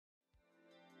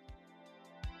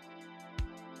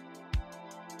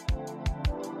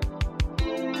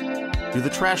Do the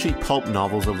trashy pulp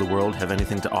novels of the world have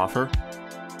anything to offer?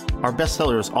 Are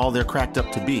bestsellers all they're cracked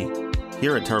up to be?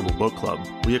 Here at Terrible Book Club,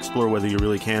 we explore whether you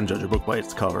really can judge a book by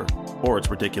its cover, or its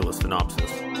ridiculous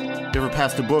synopsis. You ever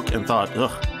passed a book and thought,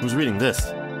 ugh, who's reading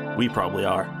this? We probably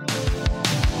are.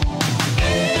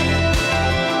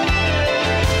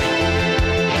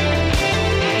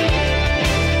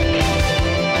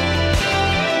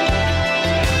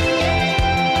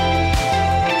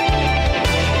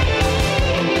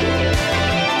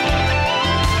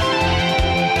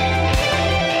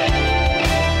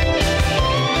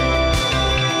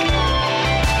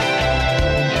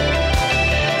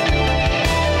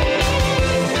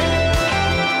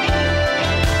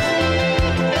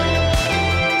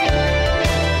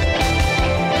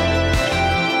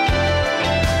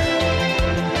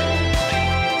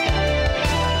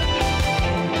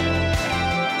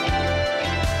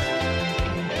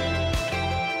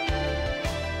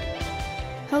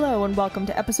 Welcome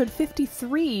to episode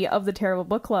 53 of the Terrible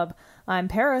Book Club. I'm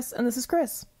Paris, and this is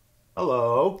Chris.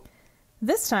 Hello.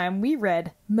 This time we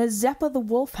read Mazeppa the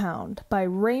Wolfhound by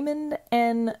Raymond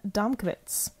and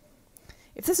Dombkiewicz.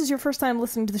 If this is your first time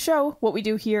listening to the show, what we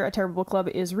do here at Terrible Book Club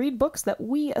is read books that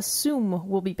we assume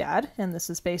will be bad, and this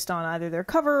is based on either their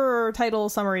cover or title,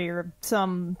 summary, or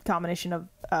some combination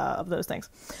of those things.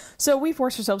 So we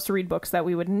force ourselves to read books that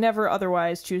we would never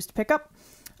otherwise choose to pick up.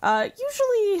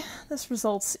 Usually this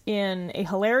results in a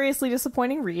hilariously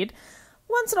disappointing read.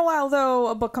 Once in a while, though,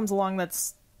 a book comes along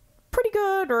that's pretty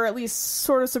good, or at least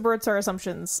sort of subverts our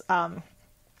assumptions.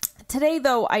 Today,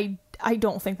 though, I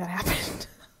don't think that happened.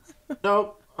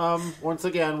 Nope. Once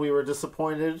again, we were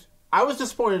disappointed. I was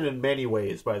disappointed in many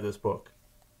ways by this book.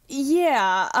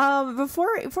 Yeah.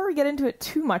 Before we get into it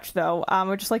too much, though, I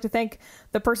would just like to thank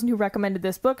the person who recommended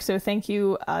this book. So thank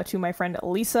you to my friend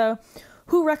Elisa,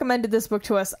 who recommended this book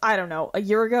to us, I don't know, a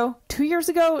year ago, 2 years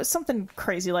ago, something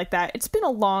crazy like that. It's been a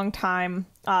long time.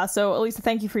 So Elisa,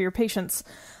 thank you for your patience.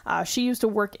 She used to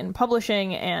work in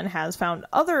publishing and has found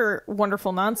other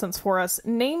wonderful nonsense for us,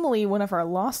 namely one of our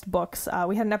lost books.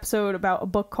 We had an episode about a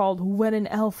book called When an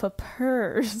Alpha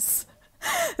Purrs.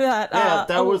 that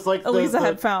was like Elisa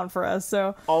had found for us.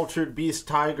 So Altered Beast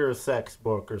Tiger sex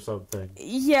book or something.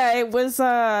 Yeah, it was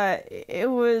lion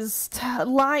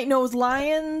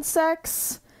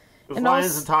sex. It was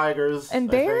lions and tigers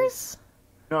and bears.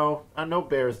 No, no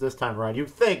bears this time around. You'd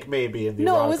think maybe in the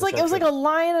it was like a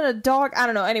lion and a dog. I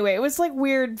don't know. Anyway, it was like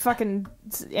weird fucking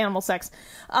animal sex.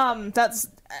 That's.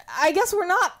 I guess we're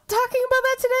not talking about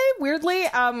that today. Weirdly.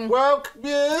 Well.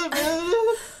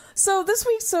 Yeah. So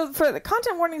for the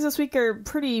content warnings this week are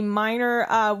pretty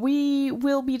minor. We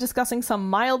will be discussing some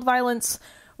mild violence,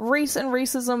 race and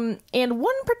racism, and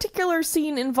one particular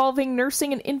scene involving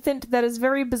nursing an infant that is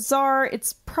very bizarre.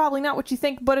 It's probably not what you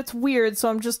think, but it's weird, so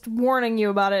I'm just warning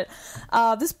you about it.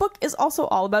 This book is also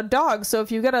all about dogs, so if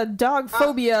you get a dog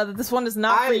phobia, this one is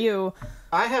not for you.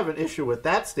 I have an issue with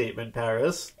that statement,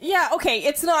 Paris. Yeah, okay,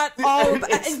 it's not all...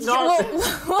 it's not...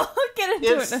 We'll get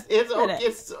into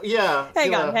it.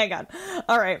 Hang on.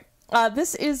 All right.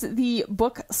 This is the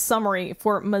book summary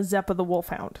for Mazeppa the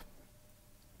Wolfhound.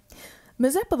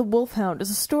 Mazeppa the Wolfhound is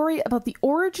a story about the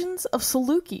origins of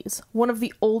Salukis, one of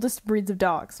the oldest breeds of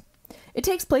dogs. It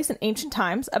takes place in ancient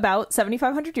times, about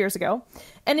 7,500 years ago,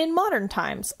 and in modern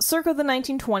times, circa the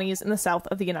 1920s in the south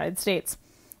of the United States.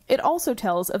 It also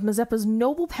tells of Mazeppa's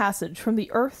noble passage from the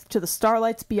earth to the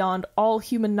starlights beyond all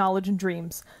human knowledge and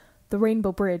dreams, the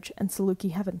Rainbow Bridge and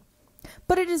Saluki Heaven.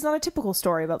 But it is not a typical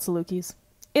story about Salukis.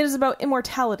 It is about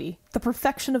immortality, the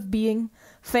perfection of being,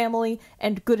 family,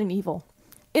 and good and evil.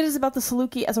 It is about the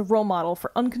Saluki as a role model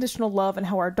for unconditional love and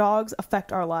how our dogs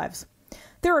affect our lives.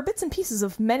 There are bits and pieces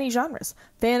of many genres: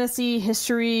 fantasy,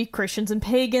 history, Christians and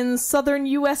pagans, southern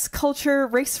U.S. culture,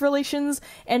 race relations,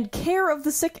 and care of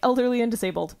the sick, elderly, and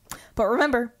disabled. But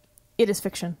remember, it is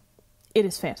fiction. It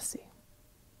is fantasy.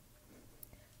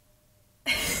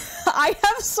 I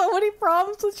have so many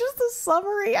problems with just the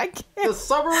summary. I can't. The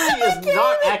summary is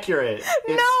not accurate.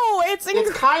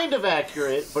 It's kind of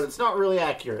accurate, but it's not really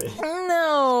accurate.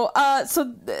 No.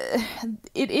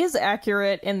 It is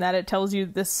accurate in that it tells you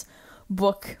this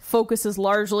book focuses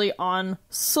largely on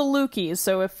Salukis.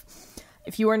 So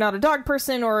if you are not a dog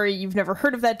person or you've never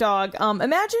heard of that dog,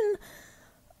 imagine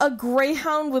a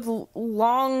greyhound with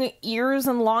long ears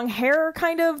and long hair,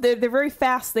 kind of. They're very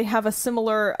fast. They have a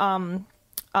similar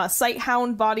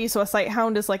sighthound body. So a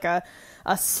sighthound is like a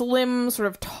slim, sort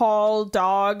of tall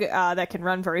dog that can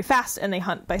run very fast, and they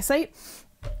hunt by sight.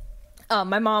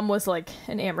 My mom was like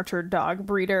an amateur dog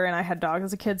breeder, and I had dogs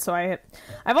as a kid, so I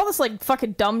have all this like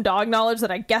fucking dumb dog knowledge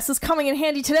that I guess is coming in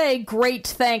handy today. Great,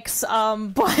 thanks.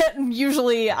 But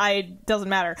usually doesn't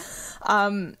matter.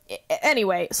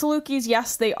 Anyway, Salukis,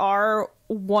 yes, they are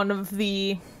one of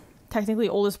the technically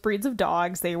oldest breeds of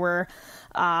dogs. They were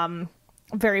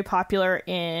very popular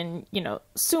in,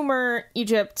 Sumer,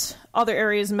 Egypt, other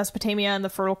areas in Mesopotamia and the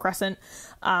Fertile Crescent.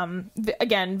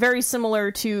 Again, very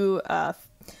similar to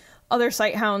other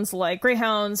sight hounds like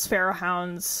greyhounds, pharaoh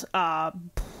hounds, borzois.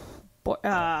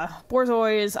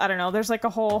 I don't know. There's like a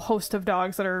whole host of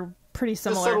dogs that are pretty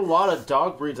similar. There's a lot of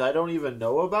dog breeds I don't even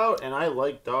know about, and I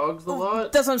like dogs a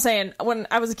lot. That's what I'm saying. When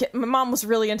I was a kid, my mom was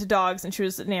really into dogs, and she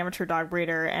was an amateur dog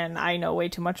breeder, and I know way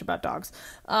too much about dogs.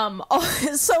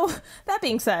 So that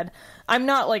being said, I'm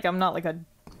not like a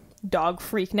dog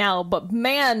freak now, but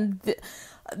man,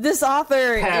 this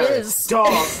author is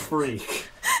dog freak.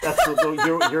 That's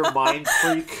your mind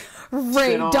freak.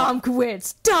 Raymond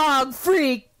Dombkiewicz, dog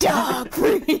freak.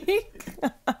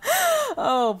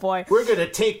 Oh boy. We're gonna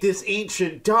take this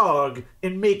ancient dog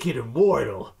and make it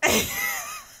immortal.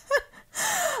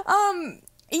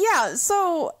 Yeah,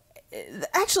 so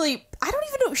actually, I don't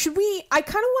even know, I kind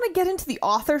of want to get into the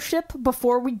authorship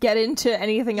before we get into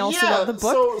anything else about the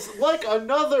book. So like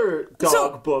another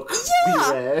dog book we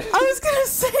read. I was gonna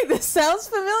say, this sounds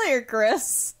familiar,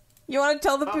 Chris. You want to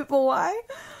tell the people why?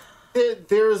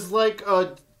 There's like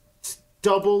a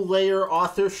double layer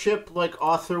authorship, like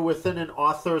author within an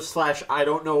author / I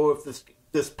don't know if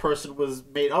this person was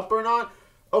made up or not.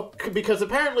 Because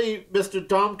apparently Mr.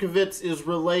 Dombkiewicz is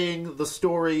relaying the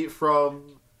story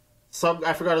from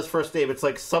I forgot his first name. It's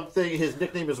like something, his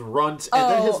nickname is Runt,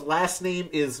 and then his last name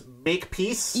is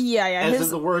Makepeace. Yeah. As in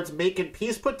the words make and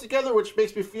peace put together, which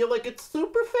makes me feel like it's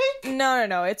super fake.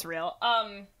 No, it's real.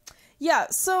 Yeah,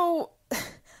 so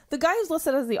the guy who's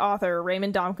listed as the author,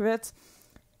 Raymond Dombkiewicz,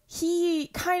 he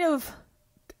kind of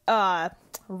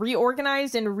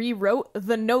reorganized and rewrote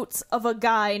the notes of a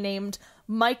guy named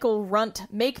Michael Runt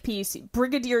Makepeace,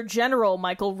 Brigadier General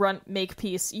Michael Runt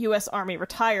Makepeace, U.S. Army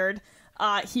retired,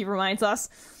 he reminds us.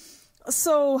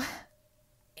 So,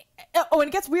 and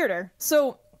it gets weirder.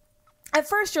 So, at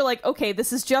first you're like, okay,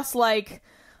 this is just like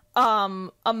a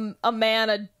man,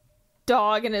 a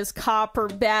dog, and his cop or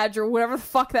badge or whatever the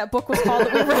fuck that book was called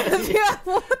that we read. Yeah,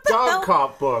 what the dog hell?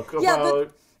 Cop book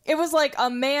about... It was like a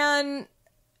man,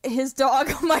 his dog.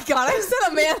 Oh my god! I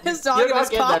said a man, his dog, and his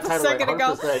cop a second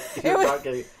ago.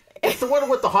 It's the one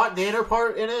with the hot nanner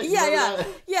part in it. Yeah.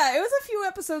 It was a few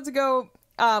episodes ago.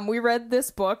 We read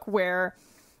this book where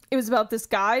it was about this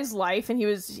guy's life, and he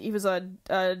was a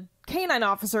canine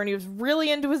officer, and he was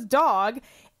really into his dog.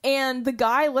 And the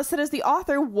guy listed as the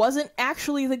author wasn't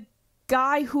actually the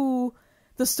guy who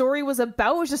the story was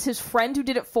about. It was just his friend who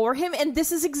did it for him, and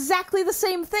this is exactly the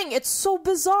same thing. It's so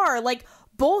bizarre. Like,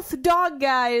 both dog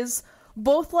guys,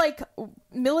 both like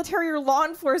military or law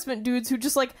enforcement dudes who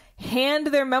just like hand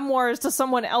their memoirs to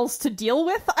someone else to deal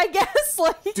with, I guess.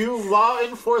 Like, do law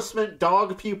enforcement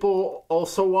dog people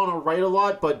also want to write a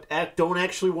lot but don't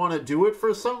actually want to do it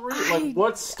for some reason? Like,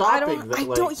 what's stopping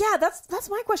them? Yeah, that's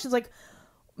my question. It's like,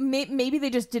 maybe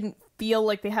they just didn't feel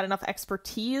like they had enough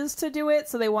expertise to do it,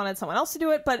 so they wanted someone else to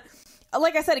do it. But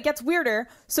like I said, it gets weirder.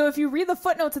 So if you read the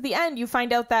footnotes at the end, you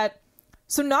find out that,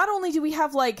 so not only do we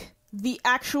have like the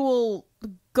actual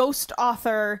ghost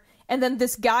author and then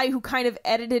this guy who kind of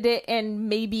edited it and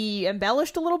maybe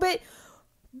embellished a little bit,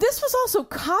 this was also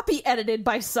copy edited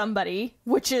by somebody,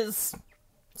 which is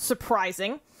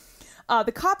surprising.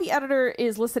 The copy editor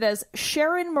is listed as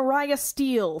Sharon Mariah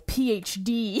Steele,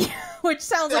 PhD, which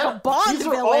sounds like a Bond these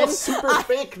villain. These are all super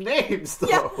fake names, though.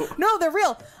 Yeah, no, they're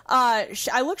real.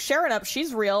 I looked Sharon up.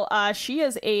 She's real. She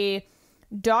is a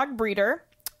dog breeder.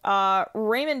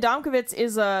 Raymond Dombkiewicz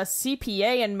is a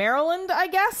CPA in Maryland, I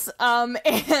guess.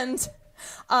 And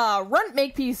Runt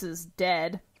Makepeace is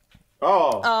dead.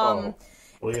 Well,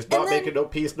 he's not making no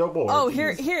peace no more. Oh,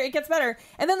 here it gets better.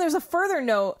 And then there's a further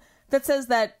note that says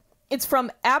that it's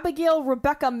from Abigail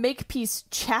Rebecca Makepeace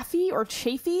Chaffee.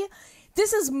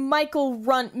 This is Michael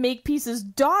Runt Makepeace's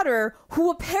daughter, who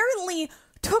apparently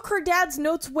took her dad's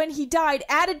notes when he died,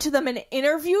 added to them, and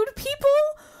interviewed people.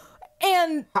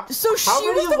 And so she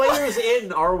how many was layers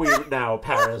in are we now,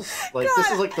 Paris? Like, God.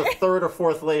 This is like the third or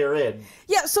fourth layer in.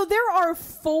 Yeah, so there are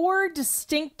 4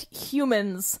 distinct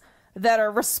humans that are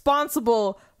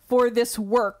responsible for this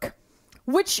work,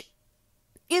 which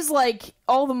is like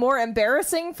all the more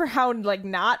embarrassing for how like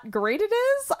not great it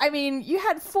is. I mean, you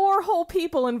had 4 whole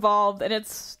people involved and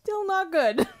it's still not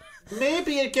good.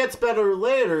 Maybe it gets better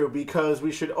later, because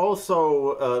we should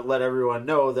also let everyone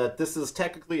know that this is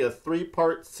technically a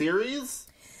 3-part series.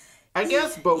 I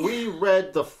guess, but we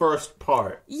read the first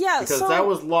part. Yeah, because that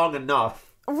was long enough.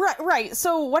 Right.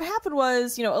 So what happened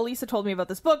was, Elisa told me about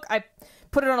this book. I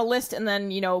put it on a list and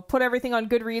then, put everything on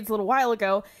Goodreads a little while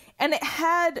ago. And it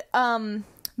had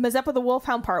Mazeppa the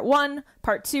Wolfhound Part 1,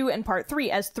 Part 2, and Part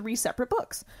 3 as 3 separate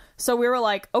books. So we were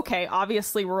like, okay,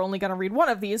 obviously we're only going to read one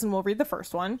of these and we'll read the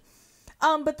first one.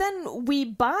 But then we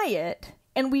buy it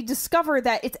and we discover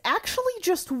that it's actually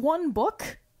just one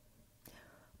book.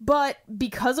 But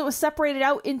because it was separated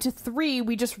out into 3,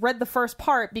 we just read the first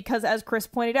part because, as Chris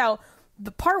pointed out,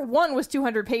 the Part 1 was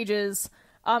 200 pages.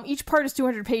 Each part is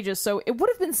 200 pages, so it would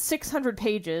have been 600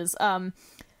 pages. I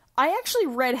actually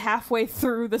read halfway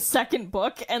through the second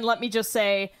book, and let me just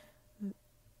say,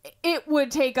 it would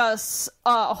take us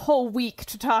a whole week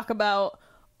to talk about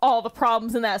all the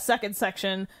problems in that second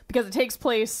section, because it takes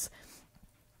place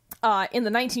in the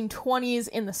 1920s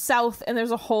in the South, and there's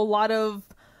a whole lot of...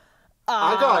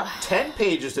 I got 10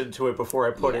 pages into it before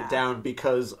I put it down,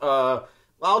 because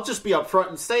I'll just be upfront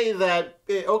and say that,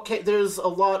 there's a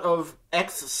lot of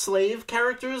ex-slave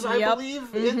characters, I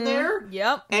believe, in there.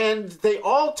 Yep. And they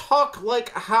all talk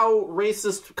like how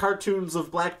racist cartoons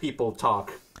of black people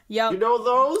talk. Yep. You know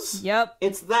those? Yep.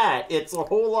 It's that. It's a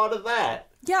whole lot of that.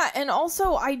 Yeah, and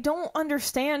also, I don't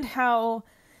understand how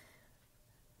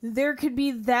there could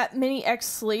be that many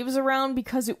ex-slaves around,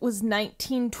 because it was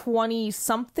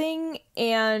 1920-something,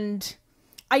 and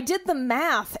I did the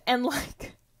math, and,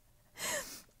 like,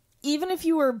 even if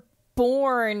you were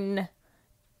born,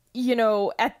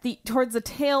 towards the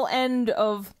tail end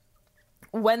of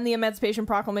when the Emancipation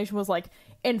Proclamation was, like,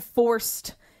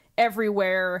 enforced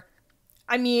everywhere,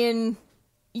 I mean,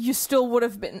 you still would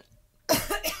have been,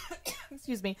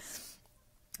 excuse me,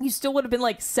 you still would have been,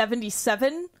 like,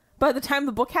 77 by the time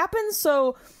the book happens,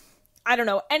 so I don't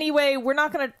know. Anyway, we're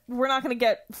not gonna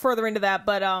get further into that,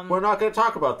 but we're not gonna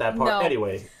talk about that part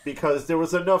anyway, because there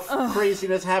was enough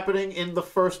craziness happening in the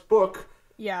first book.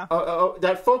 Yeah.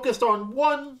 That focused on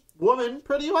one woman,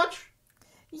 pretty much.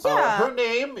 Yeah. Her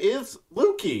name is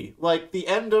Lukey, like the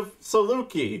end of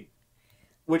Saluki,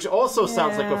 which also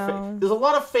sounds like a fake. There's a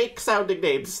lot of fake sounding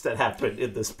names that happen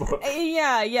in this book.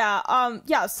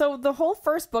 Yeah. So the whole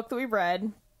first book that we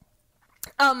read,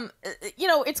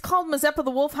 it's called Mazeppa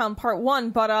the Wolfhound Part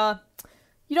 1, but,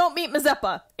 you don't meet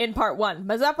Mazeppa in Part 1.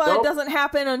 Mazeppa doesn't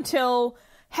happen until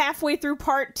halfway through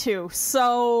Part 2,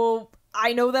 so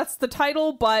I know that's the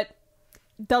title, but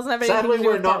doesn't have anything Sadly, to do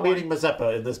with we're not meeting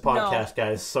Mazeppa in this podcast,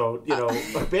 guys, so,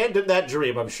 abandon that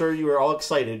dream. I'm sure you are all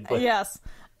excited, but... Yes.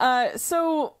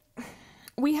 So,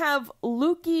 we have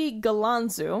Luki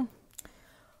Galanzu,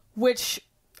 which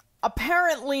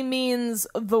apparently means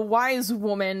the wise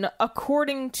woman,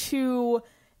 according to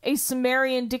a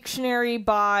Sumerian dictionary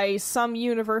by some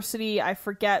university. I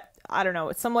forget. I don't know.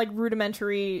 It's some, like,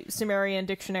 rudimentary Sumerian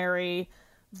dictionary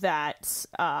that,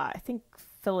 I think,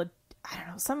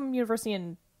 some university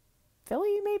in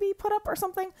Philly maybe put up or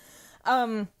something.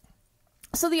 So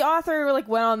the author, like,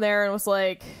 went on there and was,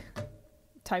 like,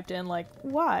 typed in, like,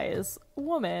 wise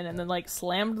woman, and then, like,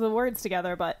 slammed the words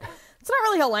together, but... It's not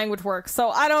really how language works, so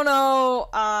I don't know.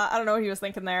 I don't know what he was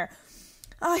thinking there.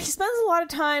 He spends a lot of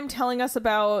time telling us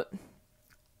about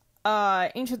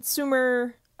ancient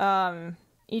Sumer,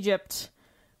 Egypt.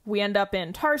 We end up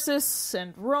in Tarsus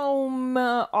and Rome,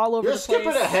 all over the place. You're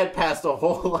skipping ahead past a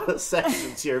whole lot of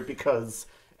sections here, because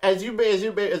as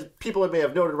people may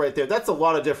have noted right there, that's a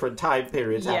lot of different time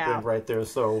periods happening right there.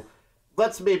 So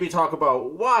let's maybe talk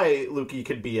about why Lukey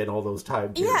could be in all those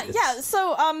time periods. Yeah.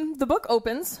 So, the book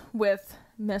opens with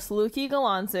Miss Luki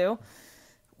Galanzu,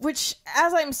 which,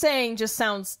 as I'm saying, just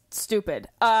sounds stupid.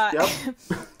 Yep.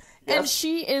 And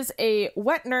she is a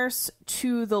wet nurse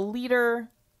to the leader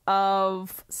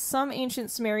of some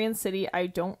ancient Sumerian city. I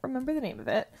don't remember the name of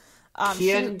it.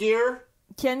 Kiengir?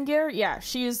 Kiengir, yeah.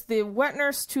 She is the wet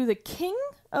nurse to the king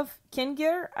of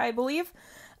Kiengir, I believe.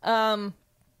 But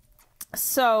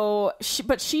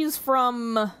she's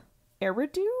from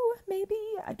Eridu, maybe?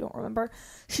 I don't remember.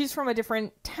 She's from a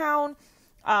different town,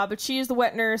 but she is the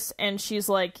wet nurse, and she's,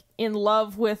 like, in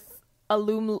love with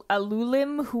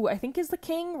Alulim, who I think is the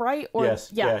king, right? Yes,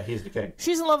 yeah, he's the king.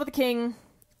 She's in love with the king,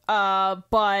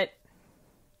 but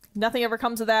nothing ever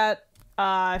comes of that.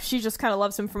 She just kind of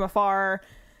loves him from afar.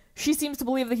 She seems to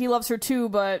believe that he loves her too,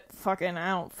 but I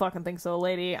don't fucking think so,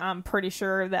 lady. I'm pretty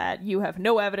sure that you have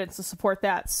no evidence to support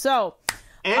that. So,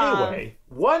 anyway,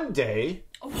 one day,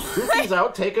 Luki's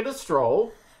out taking a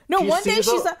stroll. No, one day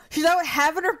she's out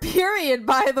having her period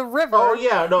by the river. Oh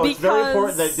yeah, no, it's very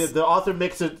important that the author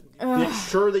makes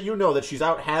sure that you know that she's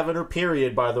out having her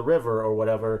period by the river or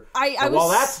whatever. While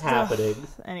that's happening,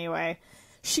 anyway,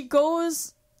 she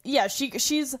goes. Yeah,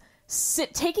 she's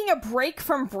taking a break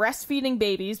from breastfeeding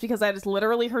babies, because that is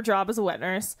literally her job as a wet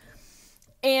nurse.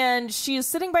 And she's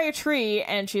sitting by a tree,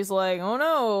 and she's like, "Oh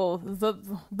no,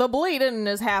 the bleeding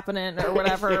is happening," or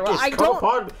whatever.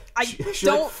 She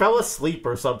like fell asleep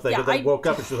or something, and then woke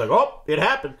up, and she was like, "Oh, it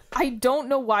happened." I don't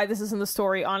know why this is in the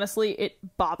story. Honestly, it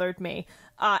bothered me.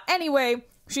 Anyway,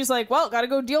 she's like, "Well, gotta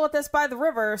go deal with this by the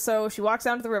river." So she walks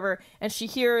down to the river, and she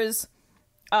hears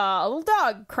a little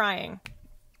dog crying,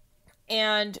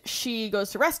 and she goes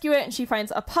to rescue it, and she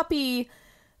finds a puppy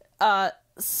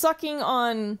sucking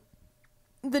on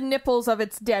the nipples of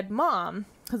its dead mom,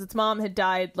 because its mom had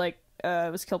died,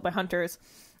 was killed by hunters,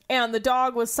 and the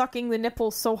dog was sucking the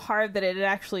nipples so hard that it had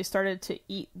actually started to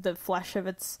eat the flesh of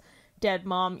its dead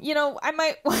mom. You know, we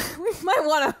might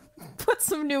want to put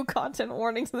some new content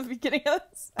warnings at the beginning of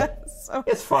this episode.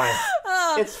 It's fine.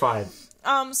 It's fine.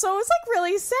 So it's like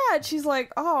really sad. She's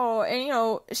like, "Oh,"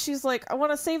 and she's like, "I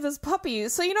want to save this puppy."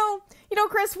 So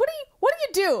Chris, what do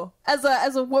you do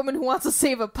as a woman who wants to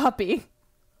save a puppy?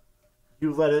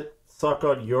 You let it suck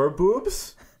on your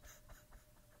boobs?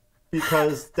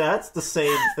 Because that's the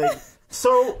same thing.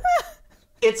 So,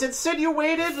 it's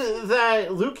insinuated that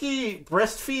Lukey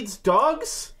breastfeeds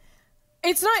dogs?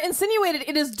 It's not insinuated.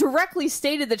 It is directly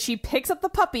stated that she picks up the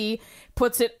puppy,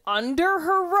 puts it under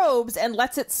her robes, and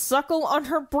lets it suckle on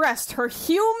her breast, her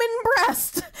human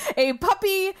breast. A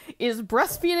puppy is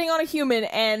breastfeeding on a human,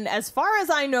 and as far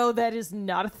as I know, that is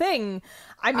not a thing.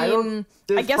 I mean,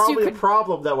 I guess probably a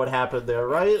problem that would happen there,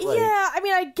 right? Yeah, I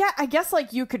mean, I guess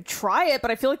you could try it,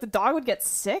 but I feel like the dog would get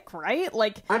sick, right?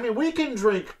 I mean, we can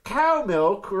drink cow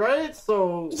milk, right?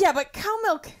 So yeah, but cow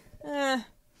milk,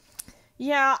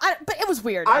 yeah, but it was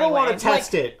weird. I don't want to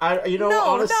test it. Honestly,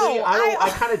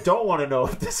 I kind of don't want to know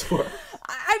if this works.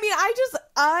 I mean,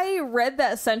 I read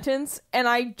that sentence and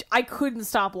I couldn't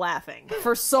stop laughing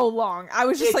for so long. I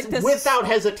was just this without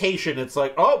hesitation. It's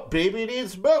like, "Oh, baby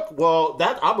needs milk." Well,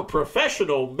 I'm a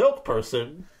professional milk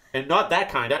person, and not that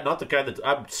kind. Not the kind that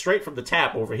I'm straight from the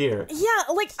tap over here. Yeah,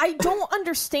 I don't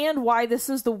understand why this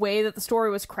is the way that the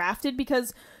story was crafted,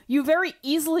 because you very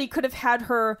easily could have had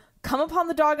her come upon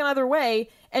the dog another way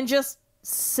and just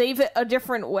save it a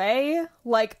different way.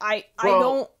 I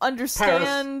don't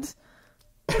understand.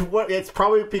 Paris, it's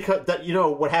probably because that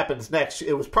what happens next.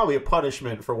 It was probably a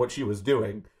punishment for what she was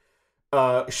doing.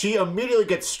 She immediately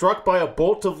gets struck by a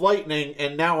bolt of lightning,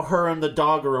 and now her and the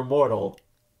dog are immortal.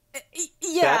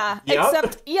 Yeah,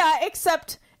 except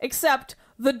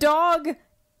the dog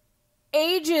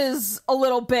ages a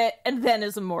little bit and then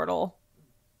is immortal.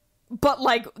 But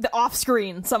the off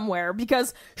screen somewhere,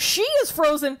 because she is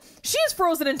frozen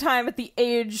in time at the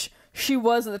age she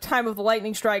was at the time of the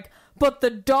lightning strike, but the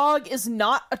dog is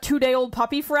not a 2-day-old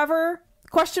puppy forever?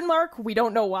 Question mark? We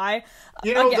don't know why.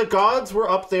 The gods were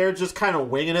up there just kind of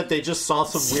winging it. They just saw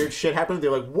some weird shit happen.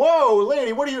 They're like, "Whoa,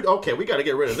 lady, what are you... Okay, we gotta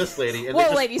get rid of this lady." And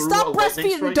whoa, lady, stop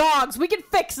breastfeeding dogs. We can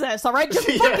fix this, all right?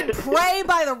 Just fucking pray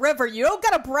by the river. You don't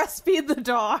gotta breastfeed the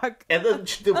dog. And then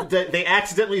they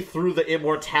accidentally threw the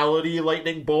immortality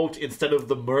lightning bolt instead of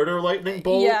the murder lightning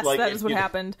bolt. Yes, that is what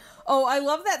happened. Oh, I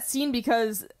love that scene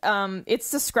because it's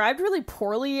described really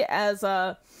poorly as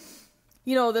a...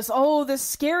 this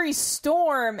scary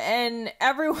storm, and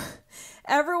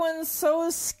everyone's so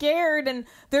scared, and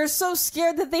they're so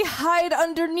scared that they hide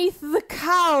underneath the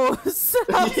cows.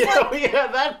 Yeah,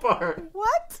 that part.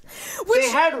 What? They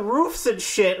had roofs and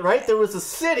shit, right? There was a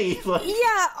city.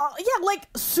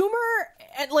 Sumer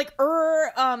and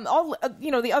all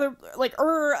the other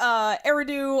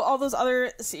Eridu, all those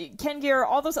other Kengir,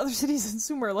 all those other cities in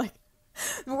Sumer.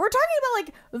 We're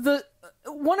talking about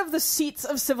one of the seats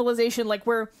of civilization,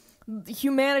 where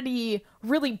humanity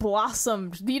really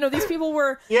blossomed. These people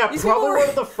were... Yeah, one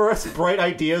of the first bright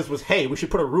ideas was, hey, we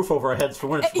should put a roof over our heads for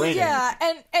when it's raining. Yeah,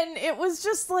 and it was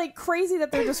just, crazy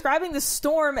that they're describing the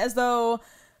storm as though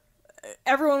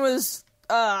everyone was...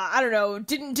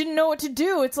 didn't know what to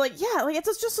do. It's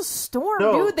it's just a storm,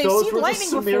 dude. They've seen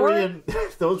lightning before.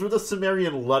 Those were the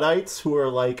Sumerian Luddites who were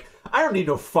like, "I don't need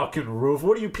no fucking roof.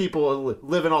 What are you people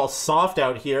living all soft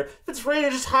out here? If it's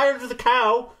raining, just hire to the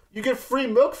cow. You get free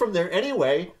milk from there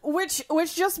anyway." Which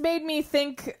just made me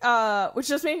think of,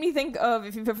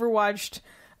 if you've ever watched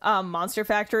Monster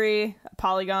Factory,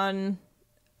 Polygon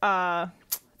thing.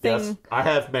 Yes, I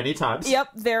have many times. Yep,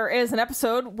 there is an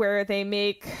episode where they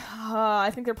make,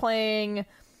 I think they're playing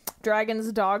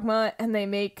Dragon's Dogma, and they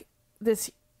make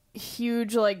this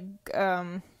huge, sort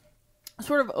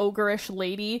of ogreish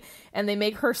lady, and they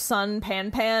make her son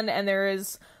Pan, and there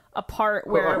is a part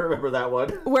where... I remember that one.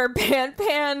 Where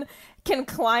Pan can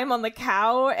climb on the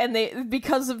cow, and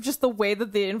because of just the way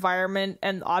that the environment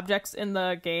and objects in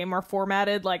the game are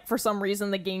formatted, like, for some reason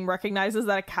the game recognizes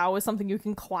that a cow is something you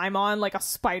can climb on, like a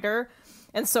spider,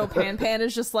 and so Pan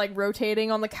is just, like,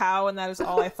 rotating on the cow, and that is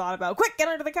all I thought about. Quick, get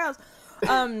under the cows!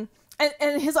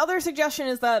 And his other suggestion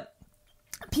is that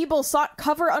people sought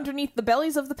cover underneath the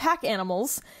bellies of the pack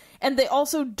animals, and they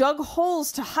also dug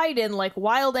holes to hide in like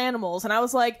wild animals. And I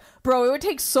was like, bro, it would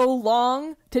take so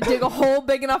long to dig a hole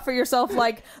big enough for yourself.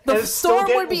 Like, the storm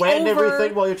would be over. And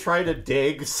everything while you're trying to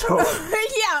dig, so... Yeah,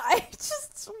 I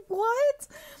just... What?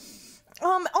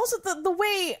 Also, the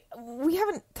way... We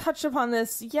haven't touched upon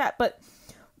this yet, but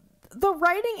the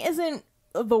writing isn't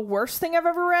the worst thing I've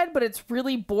ever read, but it's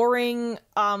really boring.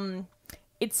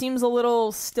 It seems a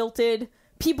little stilted.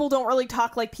 People don't really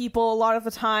talk like people a lot of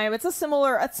the time. It's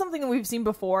something that we've seen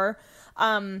before. It's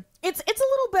a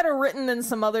little better written than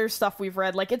some other stuff we've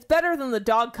read. Like, it's better than the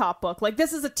Dog Cop book. Like,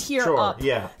 this is a tier up.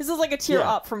 Yeah. This is like a tier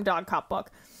up from Dog Cop book.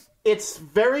 It's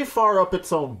very far up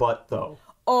its own butt, though.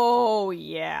 Oh,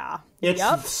 yeah.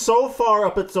 It's so far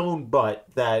up its own butt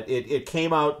that it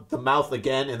came out the mouth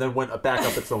again and then went back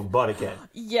up its own butt again.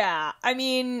 Yeah, I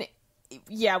mean...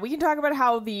 Yeah, we can talk about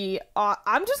how the...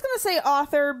 I'm just going to say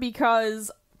author because...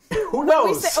 Who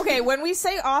knows? When we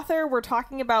say author, we're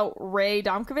talking about Ray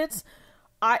Dombkiewicz.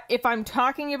 If I'm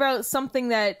talking about something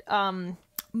that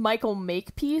Michael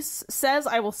Makepeace says,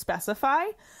 I will specify.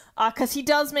 Because he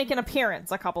does make an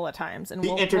appearance a couple of times. And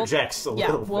he interjects a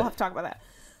little bit. Yeah, we'll have to talk about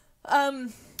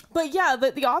that. But yeah,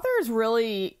 the author is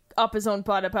really up his own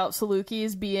butt about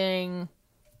Salukis being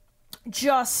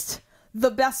just... the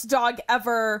best dog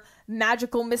ever,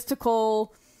 magical,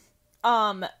 mystical.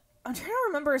 I'm trying to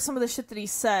remember some of the shit that he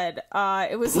said.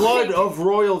 It was blood of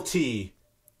royalty.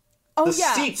 Oh, the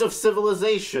seats of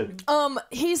civilization.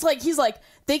 He's like,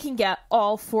 they can get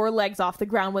all 4 legs off the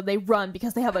ground when they run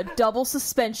because they have a double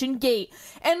suspension gait.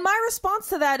 And my response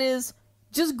to that is,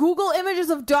 just Google images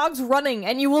of dogs running,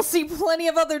 and you will see plenty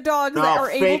of other dogs that are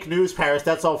fake news, Paris.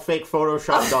 That's all fake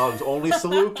Photoshop dogs. Only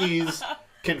Salukis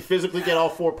can physically get all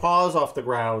 4 paws off the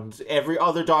ground. Every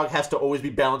other dog has to always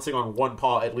be balancing on 1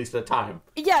 paw at least at a time.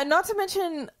 Yeah, not to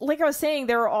mention, like I was saying,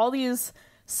 there are all these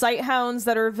sight hounds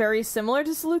that are very similar to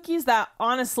Salukis that,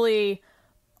 honestly,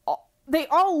 they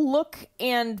all look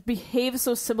and behave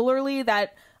so similarly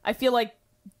that I feel like,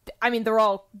 I mean, they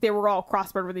were all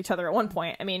crossbred with each other at one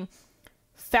point. I mean,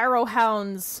 Pharaoh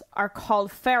hounds are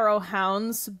called Pharaoh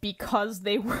hounds because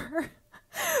they were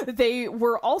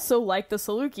also like the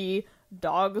Saluki,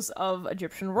 dogs of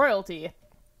Egyptian royalty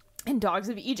and dogs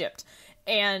of Egypt.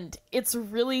 And it's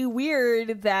really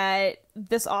weird that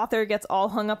this author gets all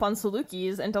hung up on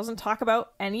Salukis and doesn't talk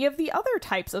about any of the other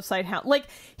types of sighthound. Like,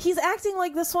 he's acting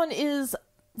like this one is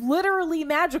literally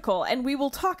magical, and we will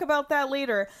talk about that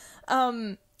later.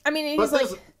 I mean, he's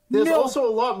there's also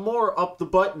a lot more up the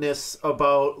buttness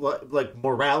about like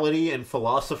morality and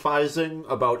philosophizing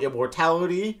about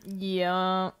immortality.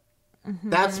 Yeah. Mm-hmm.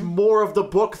 That's more of the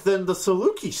book than the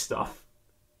Saluki stuff.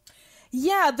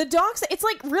 Yeah, the dogs, it's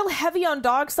like real heavy on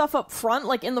dog stuff up front,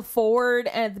 like in the forward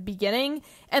and at the beginning.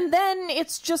 And then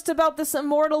it's just about this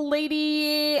immortal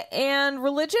lady and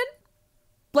religion.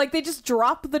 Like, they just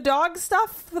drop the dog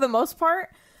stuff for the most part.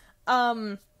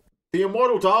 The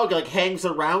immortal dog, like, hangs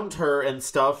around her and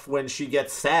stuff when she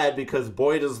gets sad, because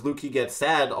boy does Lukey get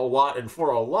sad a lot and for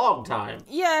a long time.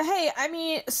 Yeah, hey, I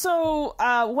mean, so,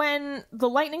 when the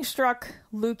lightning struck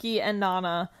Lukey and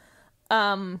Nana,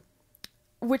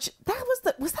 was that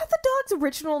the dog's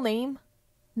original name?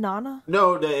 Nana?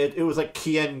 No, it was like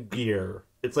Kiengir.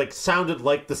 It's like, sounded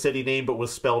like the city name, but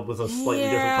was spelled with a slightly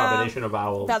different combination of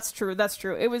vowels. That's true.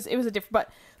 It was a different,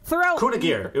 but throughout...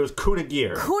 Kunagir. It was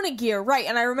Kunagir. Kunagir, right.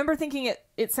 And I remember thinking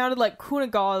it sounded like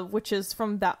Kunagal, which is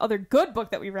from that other good book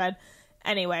that we read.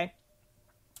 Anyway.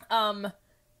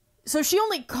 So she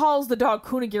only calls the dog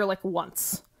Kunagir, like,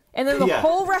 once. And then the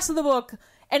whole rest of the book,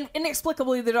 and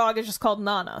inexplicably the dog is just called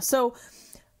Nana. So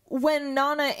when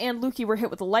Nana and Lukey were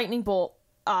hit with the lightning bolt,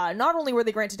 not only were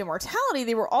they granted immortality,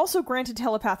 they were also granted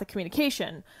telepathic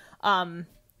communication,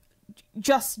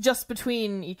 just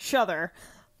between each other.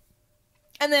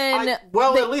 And then,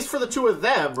 at least for the two of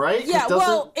them, right? Yeah.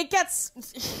 Well, it gets.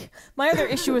 My other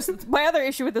issue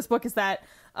with this book is that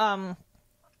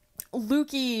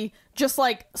Lukey just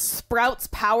like sprouts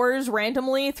powers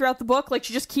randomly throughout the book. Like,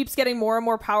 she just keeps getting more and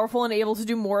more powerful and able to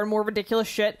do more and more ridiculous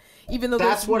shit, even though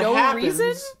there's no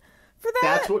reason for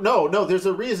that. No, there's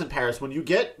a reason, Paris. When you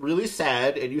get really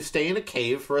sad and you stay in a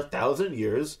cave for 1,000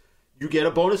 years, you get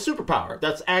a bonus superpower.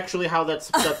 That's actually how that's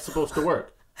supposed to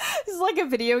work. It's like a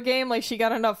video game. Like, she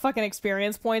got enough fucking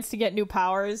experience points to get new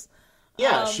powers.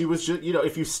 Yeah, she was just,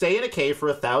 if you stay in a cave for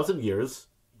 1,000 years,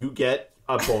 you get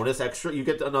a bonus extra, you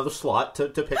get another slot to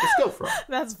pick a skill from.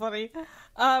 That's funny.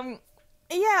 I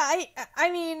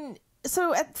mean,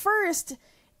 so at first,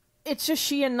 it's just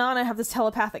she and Nana have this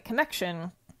telepathic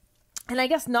connection. And I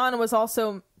guess Nana was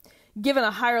also given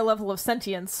a higher level of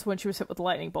sentience when she was hit with the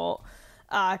lightning bolt.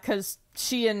 Because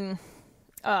she and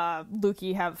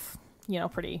Lukey have,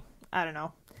 pretty, I don't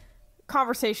know,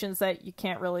 conversations that you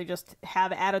can't really just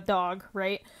have at a dog,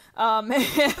 right?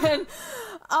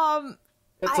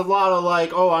 It's a lot of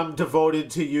like, oh, I'm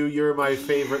devoted to you. You're my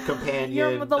favorite companion.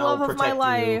 You're the love of my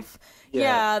life.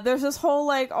 Yeah, there's this whole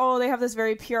like, oh, they have this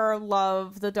very pure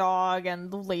love, the dog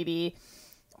and the lady.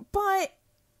 But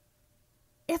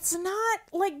it's not,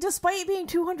 like, despite being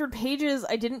 200 pages,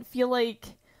 I didn't feel like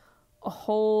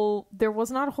there was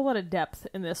not a whole lot of depth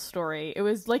in this story. It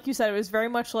was, like you said, it was very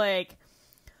much like,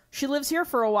 she lives here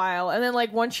for a while, and then,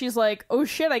 like, once she's like, oh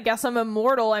shit, I guess I'm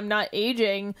immortal, I'm not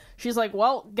aging, she's like,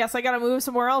 well, guess I gotta move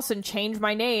somewhere else and change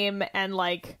my name and,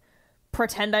 like,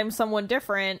 pretend I'm someone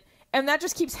different. And that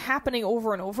just keeps happening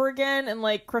over and over again. And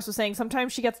like Chris was saying,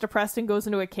 sometimes she gets depressed and goes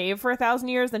into a cave for 1,000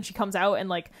 years, then she comes out and,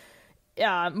 like,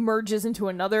 merges into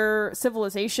another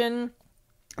civilization.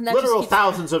 And that literal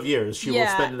thousands of years she will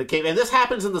spend in the cave. And this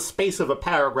happens in the space of a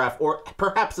paragraph or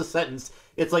perhaps a sentence.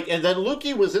 It's like, and then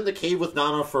Lukey was in the cave with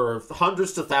Nana for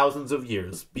hundreds to thousands of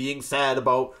years, being sad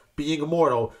about being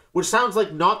immortal, which sounds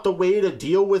like not the way to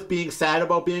deal with being sad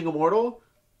about being immortal.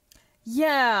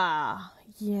 Yeah.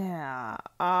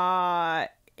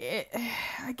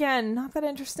 Again, not that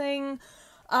interesting.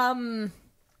 I'm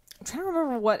trying to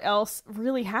remember what else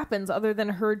really happens other than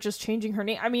her just changing her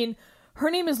name. I mean, her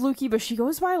name is Lukey, but she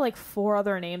goes by like 4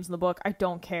 other names in the book. I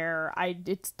don't care.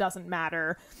 It doesn't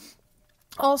matter.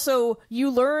 Also,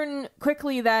 you learn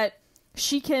quickly that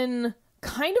she can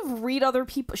kind of read other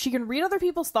people. She can read other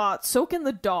people's thoughts. So can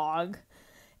the dog.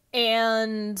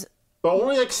 But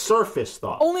only like surface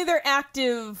thoughts. Only their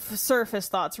active surface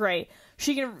thoughts, right?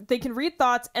 They can read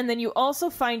thoughts, and then you also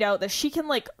find out that she can,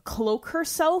 like, cloak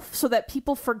herself so that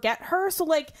people forget her. So,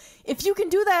 like, if you can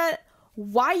do that,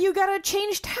 why you gotta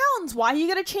change towns? Why you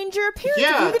gotta change your appearance?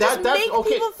 Yeah, if you can just make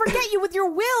people forget you with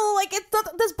your will, like,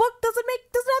 this book doesn't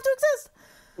have to exist.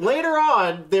 Later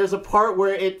on, there's a part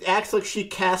where it acts like she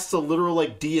casts a literal,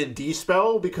 like, D&D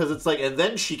spell, because it's like, and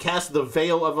then she casts the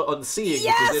Veil of Unseeing,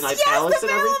 which is in italics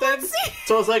and everything.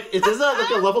 So it's like, is that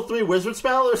like a level 3 wizard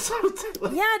spell or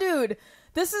something? Yeah, dude.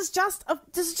 This is just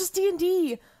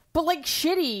D&D, but, like,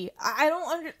 shitty. I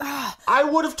don't I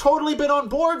would have totally been on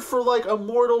board for, like, a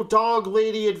mortal dog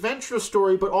lady adventure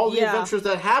story, but all the adventures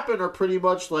that happen are pretty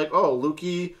much like, oh,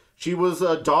 Lukey, she was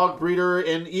a dog breeder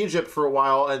in Egypt for a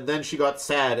while, and then she got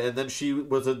sad, and then she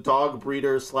was a dog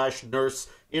breeder / nurse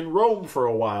in Rome for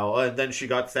a while, and then she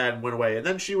got sad and went away, and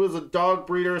then she was a dog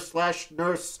breeder /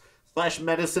 nurse /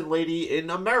 medicine lady in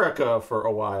America for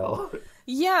a while.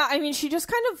 Yeah, I mean, she just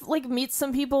kind of, like, meets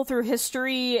some people through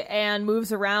history and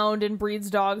moves around and breeds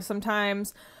dogs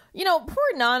sometimes.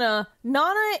 Poor Nana.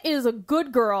 Nana is a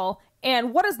good girl,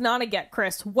 and what does Nana get,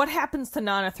 Chris? What happens to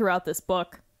Nana throughout this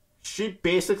book? She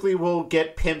basically will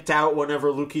get pimped out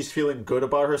whenever Lukey's feeling good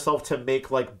about herself to make,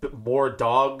 like, more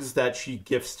dogs that she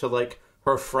gifts to, like,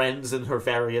 her friends in her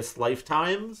various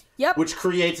lifetimes. Yep. Which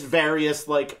creates various,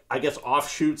 like, I guess,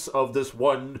 offshoots of this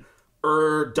one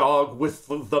dog with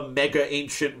the mega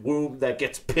ancient womb that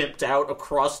gets pimped out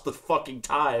across the fucking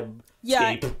time.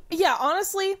 Yeah,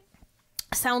 honestly,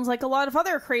 sounds like a lot of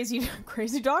other crazy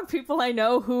dog people I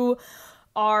know who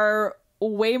are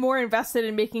way more invested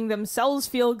in making themselves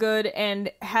feel good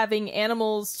and having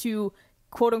animals to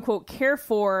quote-unquote care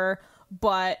for,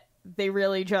 but they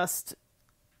really just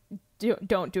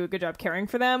don't do a good job caring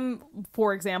for them,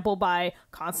 for example, by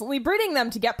constantly breeding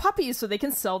them to get puppies so they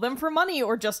can sell them for money,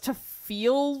 or just to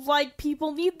feel like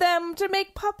people need them to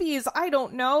make puppies. I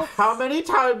don't know. How many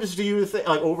times do you think,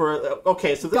 like,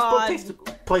 okay, so this book takes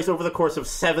place over the course of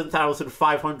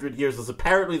 7,500 years. Is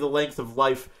apparently the length of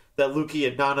life that Lukey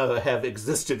and Nana have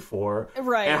existed for.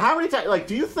 Right. And how many times, like,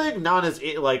 do you think Nana's,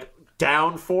 like,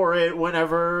 down for it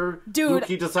whenever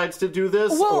Lukey decides to do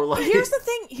this? Well, or, like... here's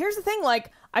the thing, like,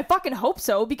 I fucking hope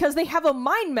so, because they have a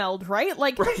mind meld, right?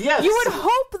 Like, yes. You would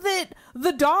hope that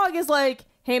the dog is like,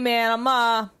 hey man,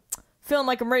 I'm feeling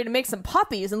like I'm ready to make some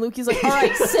puppies, and Lukey's like, all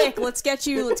right, sick, let's get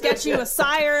you a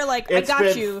sire, like, I got you.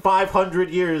 It's been 500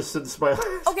 years since my...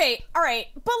 Okay, all right,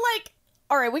 but, like,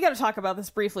 all right, we gotta talk about this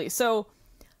briefly. So,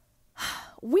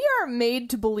 we are made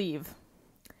to believe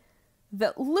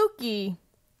that Lukey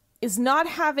is not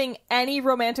having any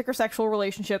romantic or sexual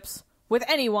relationships with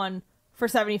anyone for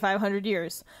 7,500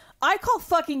 years. I call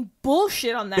fucking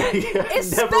bullshit on that.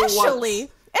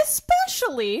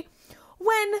 Especially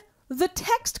when the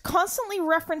text constantly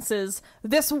references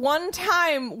this one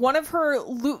time, one of her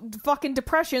fucking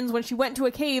depressions when she went into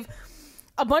a cave.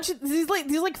 A bunch of these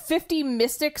 50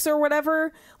 mystics or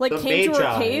whatever came to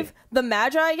her cave. The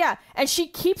Magi, yeah. And she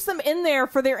keeps them in there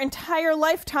for their entire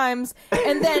lifetimes.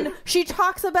 And then she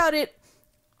talks about it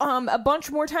a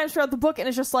bunch more times throughout the book, and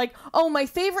it's just like, oh, my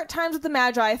favorite times with the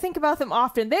Magi, I think about them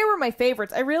often. They were my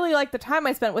favorites. I really liked the time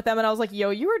I spent with them. And I was like, yo,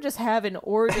 you were just having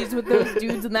orgies with those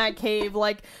dudes in that cave.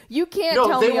 Like, you can't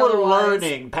tell me otherwise. No, they were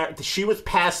learning. She was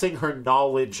passing her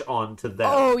knowledge on to them.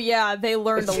 Oh, yeah, they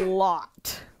learned a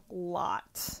lot. I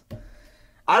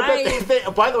bet they,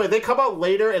 by the way, they come out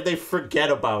later and they forget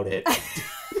about it.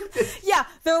 Yeah,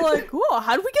 they're like, oh,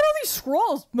 how did we get all these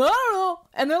scrolls? I don't know.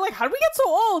 And they're like, how did we get so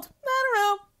old? I don't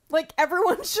know. Like,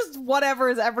 everyone's just whatever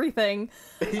is everything.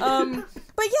 But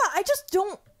yeah, I just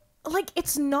don't, like,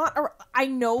 it's not, I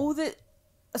know that,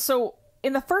 so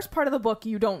in the first part of the book,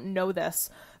 you don't know this,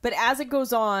 but as it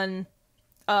goes on,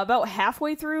 about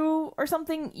halfway through or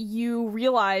something, you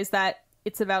realize that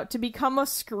it's about to become a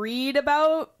screed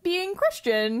about being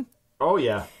Christian. Oh,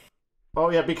 yeah.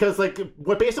 Oh, yeah, because, like,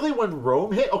 basically when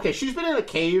Rome hit, okay, she's been in a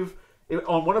cave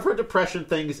on one of her depression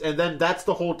things, and then that's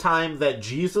the whole time that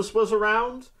Jesus was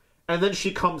around, and then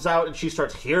she comes out and she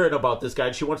starts hearing about this guy,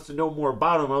 and she wants to know more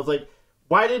about him. I was like,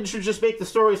 why didn't you just make the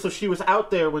story so she was out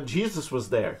there when Jesus was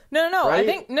there? No, right? I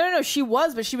think, no, she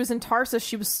was, but she was in Tarsus.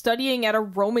 She was studying at a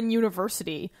Roman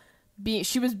university.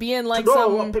 She was being like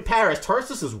Paris.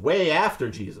 Tarsus is way after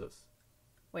Jesus.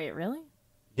 Wait, really?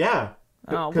 Yeah.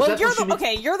 Oh, well, you're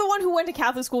the one who went to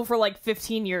Catholic school for like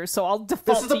 15 years, so I'll default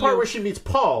to you. This is the part where she meets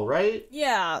Paul, right?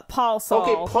 Yeah, Saul.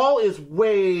 Okay, Paul is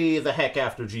way the heck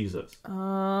after Jesus.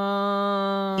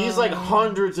 He's like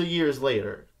hundreds of years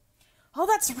later. Oh,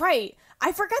 that's right.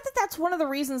 I forget that that's one of the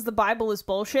reasons the Bible is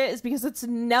bullshit, is because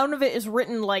none of it is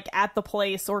written like at the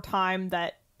place or time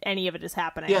that any of it is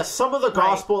happening. Yeah, some of the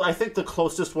gospel, I think the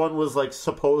closest one was like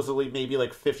supposedly maybe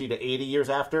like 50 to 80 years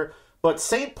after. But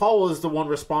St. Paul is the one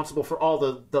responsible for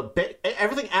all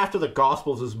everything after the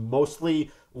Gospels is mostly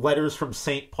letters from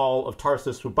St. Paul of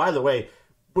Tarsus, who, by the way,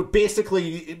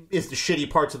 basically is the shitty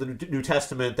parts of the New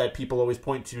Testament that people always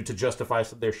point to justify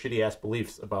some of their shitty-ass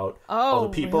beliefs about other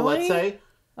people, really? Let's say.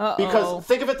 Uh-oh. Because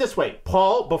think of it this way.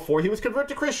 Paul, before he was converted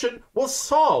to Christian, was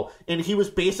Saul. And he was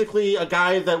basically a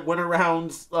guy that went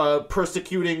around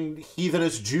persecuting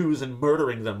heathenist Jews and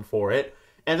murdering them for it.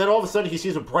 And then all of a sudden he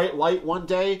sees a bright light one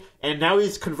day, and now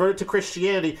he's converted to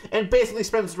Christianity, and basically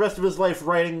spends the rest of his life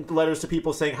writing letters to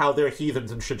people saying how they're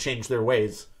heathens and should change their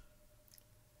ways.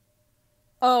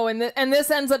 Oh, and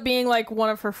this ends up being like one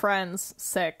of her friends.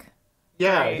 Sick.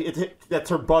 Yeah, right.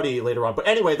 That's her buddy later on. But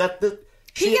anyway,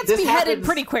 he gets beheaded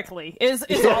pretty quickly, is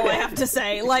all I have to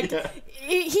say. Like,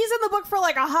 he's in the book for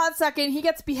like a hot second, he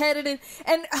gets beheaded, and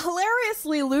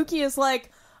hilariously, Lukey is like,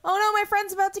 oh no, my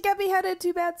friend's about to get beheaded.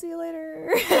 Too bad. See you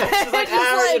later. Yeah, she's like,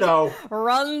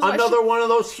 runs. Another one of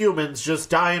those humans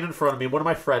just dying in front of me. One of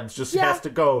my friends just has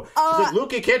to go. She's like,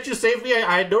 Lukey, can't you save me?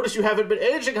 I noticed you haven't been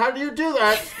aging. How do you do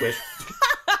that? Squish.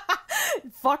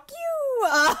 Fuck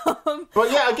you.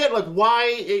 But yeah, again, like,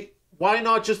 why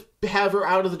not just have her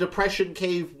out of the depression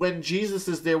cave when Jesus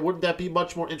is there? Wouldn't that be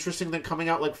much more interesting than coming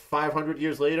out like 500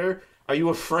 years later? Are you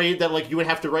afraid that, like, you would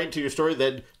have to write into your story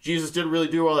that Jesus didn't really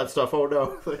do all that stuff? Oh,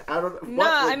 no. I don't know.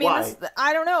 Why?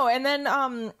 I don't know. And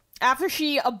then, after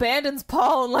she abandons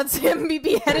Paul and lets him be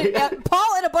beheaded,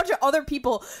 Paul and a bunch of other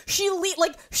people, she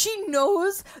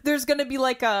knows there's gonna be,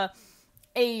 like, a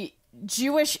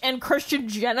Jewish and Christian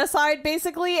genocide,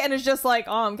 basically, and is just like,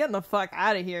 oh, I'm getting the fuck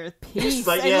out of here. Peace.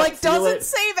 Doesn't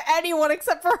save anyone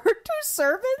except for her two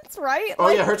servants, right?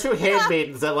 Oh, her two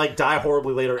handmaidens that, like, die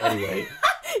horribly later anyway.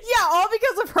 Yeah, all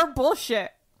because of her bullshit.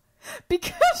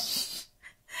 Because,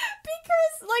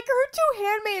 like, her two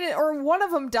handmaidens, or one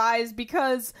of them dies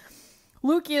because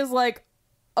Lukey is like,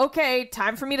 okay,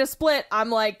 time for me to split. I'm,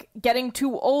 like, getting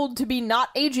too old to be not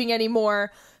aging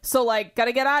anymore. So, like,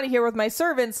 gotta get out of here with my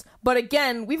servants. But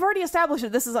again, we've already established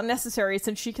that this is unnecessary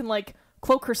since she can, like,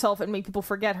 cloak herself and make people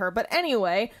forget her. But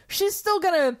anyway, she's still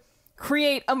gonna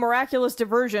create a miraculous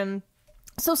diversion.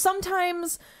 So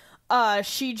sometimes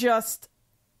she just...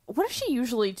 What does she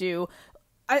usually do?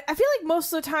 I feel like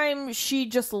most of the time she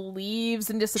just leaves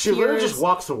and disappears. She literally just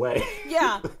walks away.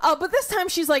 Yeah. But this time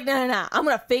she's like, no. I'm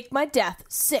gonna fake my death.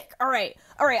 Sick. All right.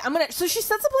 I'm gonna... So she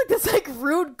sets up like this like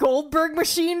Rube Goldberg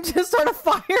machine to start a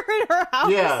fire in her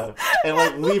house. Yeah. And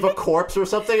like leave a corpse or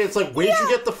something. It's like, where'd you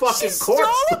get the fucking corpse?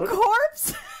 She stole a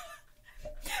corpse.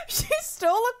 She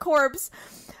stole a corpse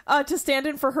to stand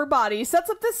in for her body. Sets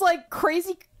up this like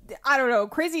crazy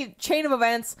chain of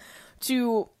events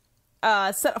to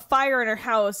set a fire in her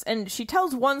house, and she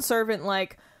tells one servant,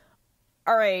 like,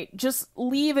 all right, just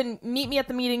leave and meet me at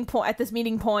the this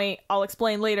meeting point. I'll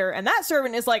explain later. And that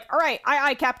servant is like, all right,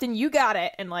 aye, Captain, you got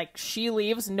it. And, like, she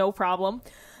leaves, no problem.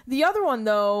 The other one,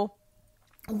 though,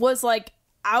 was, like,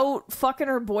 out fucking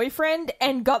her boyfriend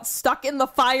and got stuck in the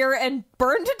fire and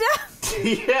burned to death.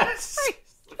 Yes.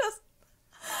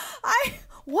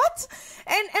 What?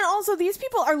 And also, these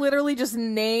people are literally just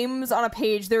names on a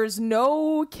page. There's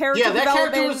no character development. Yeah,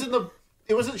 that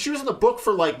character was she was in the book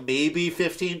for like maybe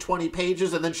 15, 20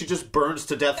 pages, and then she just burns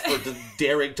to death for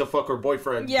daring to fuck her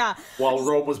boyfriend while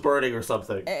Rome was burning or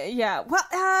something. Yeah.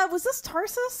 Well, was this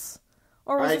Tarsus?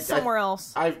 Or was it somewhere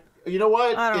else? You know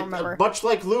what? I don't remember. Much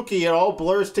like Lukey, it all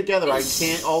blurs together. I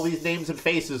can't all these names and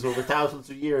faces over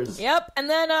thousands of years. Yep. And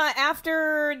then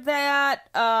after that,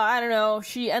 I don't know,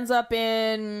 she ends up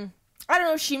in... I don't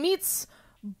know, she meets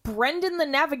Brendan the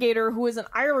Navigator, who is an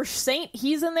Irish saint.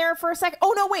 He's in there for a second.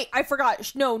 Oh, no, wait, I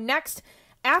forgot. No, next,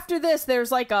 after this,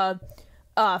 there's like a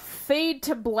fade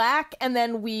to black, and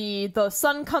then the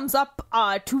sun comes up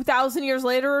 2,000 years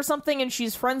later or something, and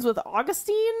she's friends with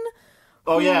Augustine.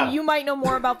 Oh, yeah. You might know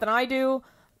more about than I do.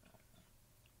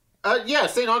 Yeah,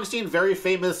 St. Augustine, very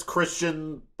famous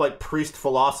Christian, like, priest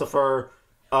philosopher.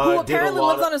 Who apparently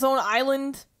lives on his own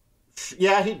island.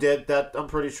 Yeah, he did. I'm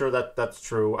pretty sure that's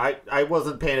true. I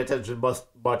wasn't paying attention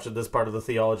much in this part of the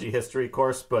theology history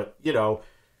course, but, you know,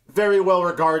 very well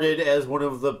regarded as one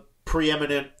of the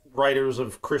preeminent writers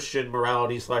of Christian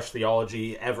morality /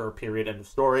 theology ever, period, end of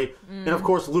story. And of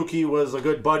course, Lukey was a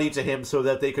good buddy to him so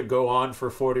that they could go on for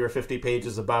 40 or 50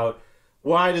 pages about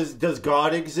why does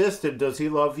God exist and does he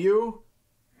love you?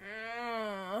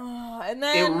 And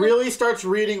then... It really starts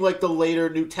reading like the later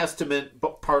New Testament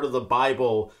part of the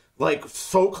Bible, like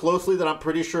so closely that I'm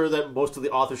pretty sure that most of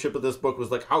the authorship of this book was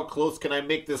like, how close can I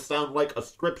make this sound like a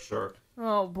scripture?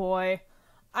 Oh boy.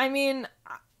 I mean...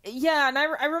 Yeah, and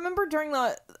I remember during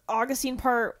the Augustine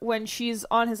part when she's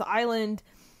on his island,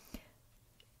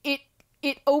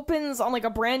 it opens on like a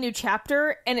brand new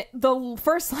chapter, and the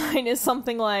first line is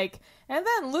something like, and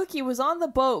then Lukey was on the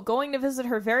boat going to visit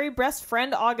her very best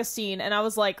friend Augustine, and I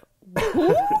was like,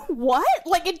 who? What?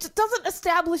 Like, it doesn't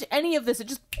establish any of this. It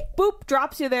just, boop,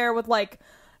 drops you there with like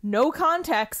no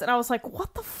context, and I was like,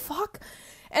 what the fuck?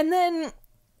 And then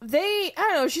I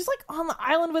don't know, she's like on the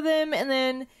island with him, and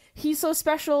then he's so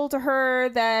special to her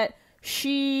that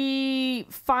she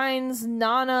finds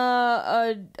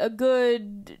Nana a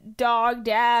good dog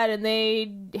dad, and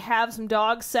they have some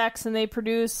dog sex, and they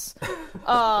produce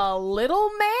Little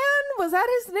Man? Was that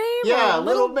his name? Yeah,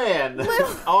 Little Man.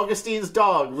 Augustine's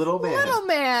dog, Little Man. Little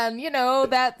Man, you know,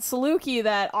 that Saluki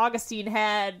that Augustine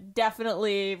had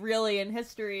definitely really in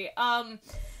history.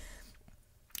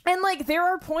 And, like, there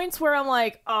are points where I'm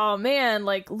like, oh, man,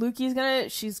 like,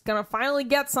 she's gonna finally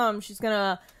get some. She's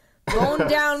gonna bone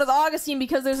down with Augustine,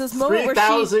 because there's this moment where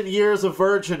 3,000 years of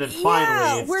virgin, and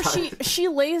finally where she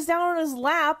lays down on his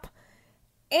lap,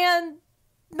 and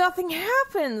nothing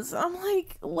happens. I'm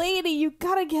like, lady, you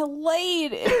gotta get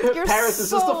laid. You're Paris, is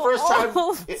this the first time?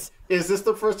 Is this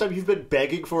the first time you've been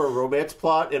begging for a romance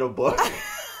plot in a book?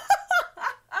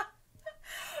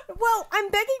 Well, I'm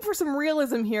begging for some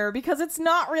realism here, because it's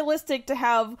not realistic to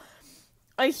have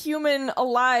a human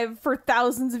alive for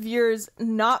thousands of years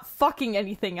not fucking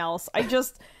anything else.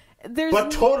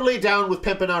 But totally down with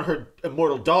pimping out her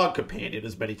immortal dog companion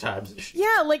as many times as she...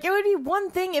 Yeah, like, it would be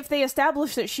one thing if they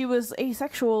established that she was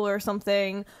asexual or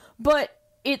something, but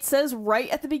it says right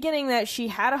at the beginning that she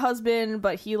had a husband,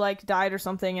 but he, like, died or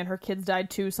something, and her kids died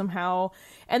too somehow.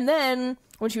 And then,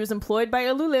 when she was employed by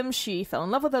Alulim, she fell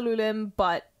in love with Alulim,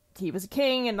 but he was a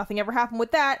king, and nothing ever happened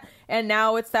with that, and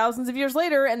now it's thousands of years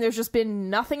later, and there's just been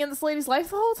nothing in this lady's life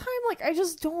the whole time. Like, I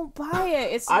just don't buy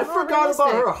it. I forgot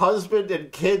about her husband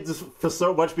and kids for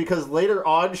so much, because later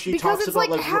on she talks about,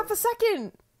 like, half a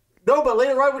second. No, but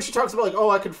later on when she talks about, like, oh,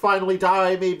 I can finally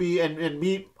die, maybe, and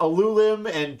meet Alulim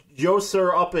and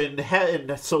Yoser up in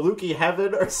Saluki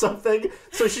heaven or something,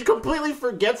 so she completely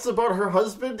forgets about her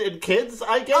husband and kids,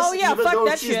 I guess, oh, yeah, even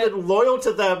though she's been loyal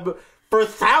to them for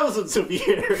thousands of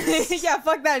years. Yeah,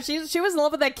 fuck that. She was in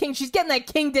love with that king. She's getting that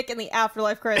king dick in the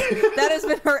afterlife, Chris. That has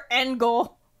been her end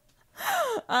goal.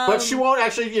 But she won't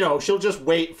actually, you know, she'll just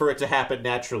wait for it to happen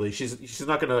naturally. She's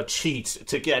not going to cheat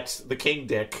to get the king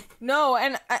dick. No,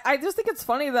 and I just think it's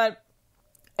funny that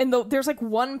there's like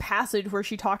one passage where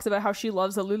she talks about how she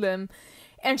loves Alulim,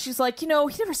 and she's like, you know,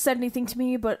 he never said anything to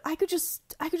me, but I could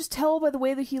just tell by the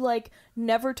way that he, like,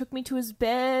 never took me to his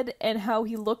bed and how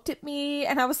he looked at me.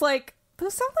 And I was like,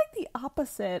 Those sound like the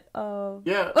opposite of...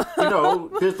 Yeah,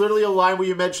 there's literally a line where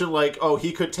you mention, like, oh,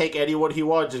 he could take anyone he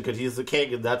wanted because he's the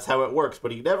king and that's how it works,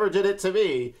 but he never did it to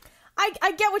me.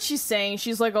 I get what she's saying.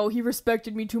 She's like, oh, he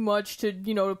respected me too much to,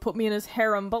 to put me in his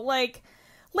harem. But, like,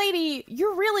 lady,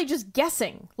 you're really just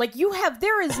guessing. Like,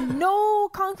 there is no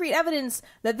concrete evidence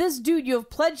that this dude you have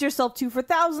pledged yourself to for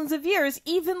thousands of years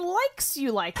even likes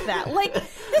you like that. Like,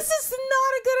 this is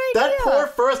not a good idea. That poor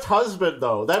first husband,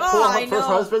 though. That poor first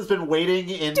husband's been waiting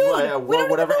in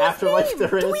whatever afterlife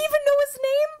there is. Do we even know his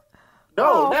name?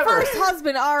 No, never. First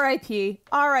husband, R.I.P.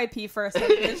 R.I.P. first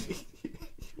husband.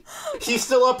 He's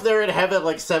still up there in heaven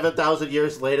like 7,000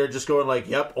 years later just going like,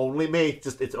 yep, only me.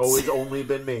 It's always only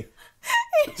been me.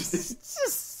 He's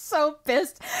just so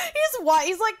pissed.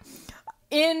 He's like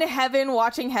in heaven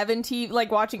watching heaven TV,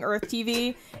 like watching Earth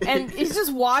TV, and he's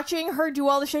just watching her do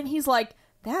all the shit, and he's like,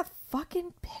 that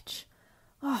fucking bitch.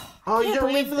 Oh, you're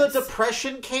in the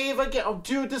depression cave again? Oh,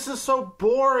 dude, this is so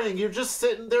boring. You're just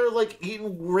sitting there like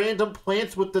eating random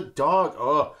plants with the dog.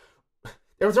 Oh.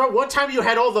 There was one time you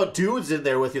had all the dudes in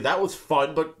there with you. That was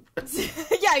fun, but...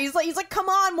 Yeah, he's like, come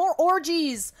on, more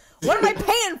orgies. What am I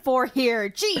paying for here?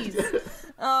 Jeez.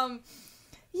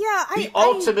 Yeah, the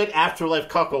ultimate afterlife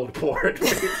cuckold porn.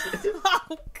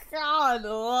 Oh,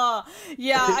 God.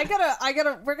 Yeah,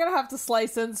 we're gonna have to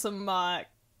slice in some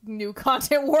new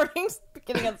content warnings at the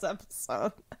beginning of this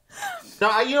episode. Now,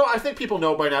 I think people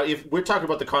know by now, if we're talking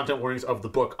about the content warnings of the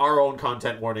book, our own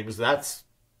content warnings, that's...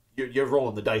 You're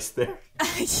rolling the dice there.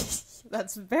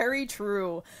 That's very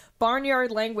true. Barnyard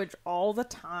language all the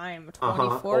time.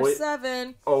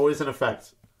 24/7. Always in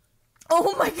effect.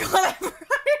 Oh my god. I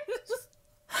just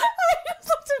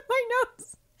looked at my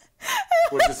notes.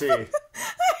 What'd you see?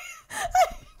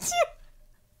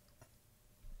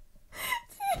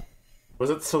 Was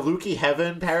it Saluki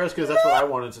Heaven, Paris? Because that's what I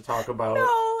wanted to talk about.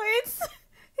 No, it's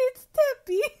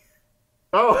Teppy.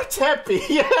 Oh, Teppy,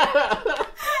 yeah!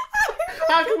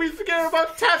 How can we forget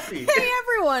about Teppy? Hey,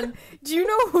 everyone, do you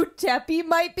know who Teppy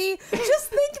might be? Just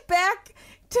think back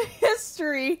to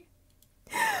history.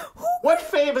 What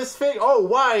famous thing? Oh,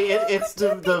 why? It's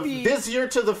the vizier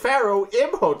to the pharaoh,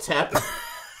 Imhotep.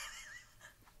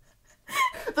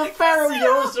 The pharaoh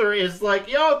Yoser is like,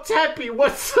 yo, Teppy,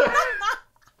 what's up?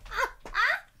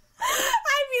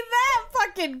 I mean, that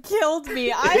fucking killed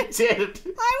me. It did.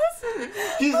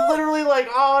 He's literally like,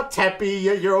 oh,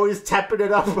 Teppy, you're always tepping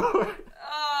it up. Oh,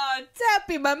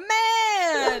 Teppy, my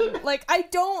man. Like, I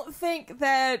don't think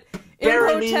that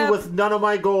Bury me with none of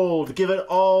my gold. Give it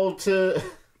all to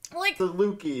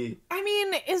Lukey. I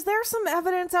mean, is there some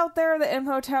evidence out there that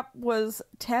Imhotep was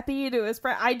Teppy to his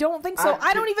friend? I don't think so.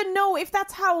 I don't even know if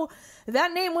that's how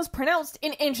that name was pronounced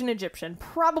in ancient Egyptian.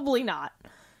 Probably not.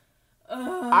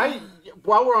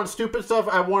 While we're on stupid stuff,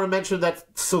 I want to mention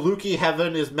that Saluki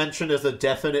Heaven is mentioned as a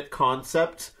definite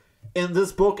concept in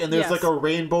this book, and there's like a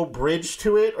rainbow bridge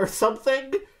to it or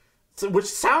something, which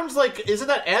sounds like, isn't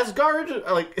that Asgard?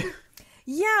 Like,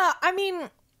 yeah, I mean,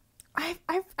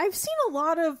 I've seen a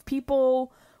lot of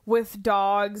people with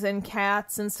dogs and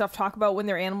cats and stuff talk about when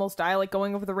their animals die, like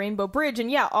going over the rainbow bridge,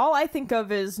 and yeah, all I think of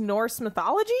is Norse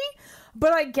mythology,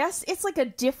 but I guess it's like a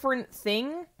different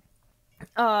thing.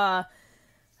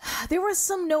 There was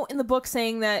some note in the book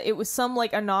saying that it was some,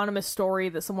 like, anonymous story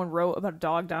that someone wrote about a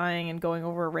dog dying and going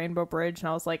over a rainbow bridge, and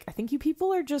I was like, I think you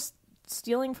people are just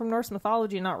stealing from Norse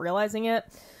mythology and not realizing it.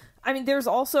 I mean, there's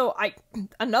also,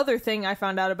 another thing I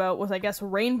found out about was, I guess,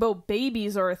 rainbow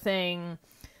babies are a thing,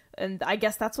 and I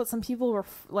guess that's what some people were,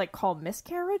 like, call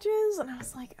miscarriages, and I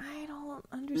was like, I don't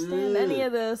understand any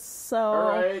of this, so... All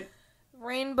right.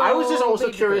 Rainbow. I was just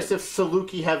also curious if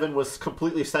Saluki Heaven was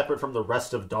completely separate from the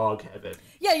rest of Dog Heaven.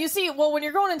 Yeah, you see, well, when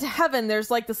you're going into heaven,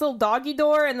 there's like this little doggy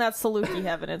door, and that's Saluki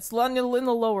Heaven. It's in the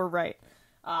lower right.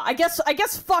 I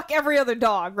guess fuck every other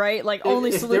dog, right? Like only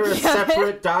Saluki Heaven. Is there a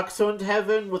separate Dachshund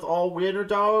Heaven with all winter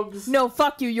dogs? No,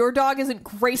 fuck you. Your dog isn't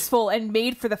graceful and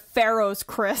made for the pharaohs,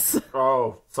 Chris.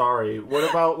 Oh, sorry. What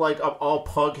about like all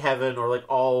Pug Heaven or like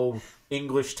all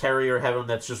English Terrier Heaven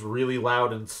that's just really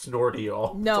loud and snorty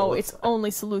all? No, it's only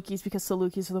Salukis because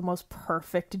Salukis are the most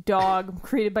perfect dog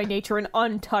created by nature and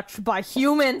untouched by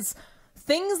humans.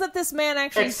 Things that this man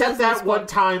actually except says that one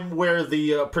time where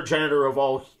the progenitor of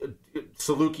all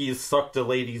Salukis sucked a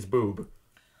lady's boob.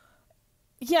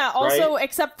 Yeah, also, right?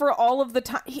 Except for all of the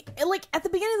time, like at the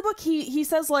beginning of the book, he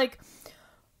says like,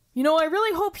 you know, I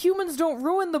really hope humans don't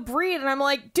ruin the breed, and I'm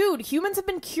like, dude, humans have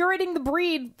been curating the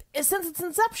breed since its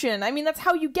inception. I mean, that's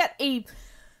how you get a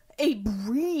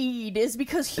breed, is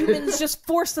because humans just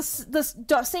force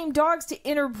the same dogs to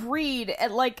interbreed,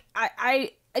 and like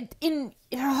the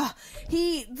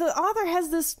author has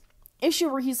this issue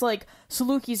where he's like,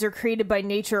 Salukis are created by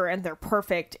nature and they're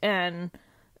perfect, and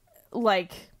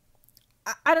like,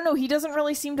 I don't know, he doesn't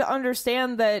really seem to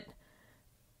understand that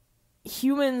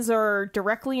humans are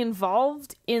directly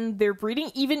involved in their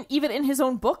breeding, even in his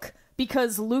own book,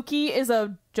 because Lukey is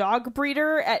a dog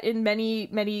breeder in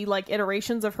many like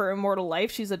iterations of her immortal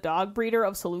life. She's a dog breeder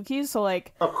of Salukis, so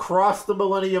like across the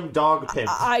millennium dog pimp.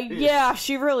 Yeah,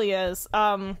 she really is.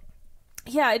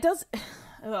 Yeah, it does.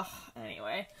 Ugh,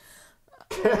 anyway.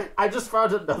 I just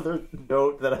found another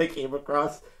note that I came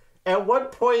across. At one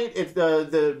point, it's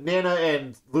the Nana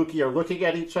and Lukey are looking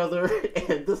at each other,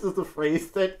 and this is the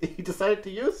phrase that he decided to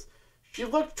use. She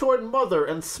looked toward Mother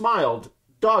and smiled,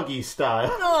 doggy style.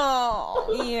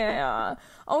 Oh, yeah.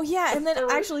 Oh, yeah, and then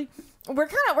actually, we're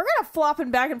kind of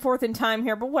flopping back and forth in time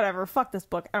here, but whatever. Fuck this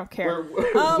book. I don't care.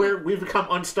 We've become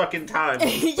unstuck in time.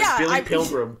 Yeah, Billy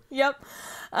Pilgrim. Yep.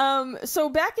 So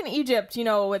back in Egypt, you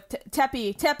know, with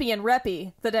Tepi and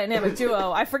Repi, the dynamic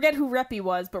duo. I forget who Repi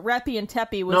was, but Repi and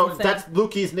Tepi was the thing. That's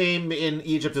Lukey's name in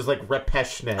Egypt is like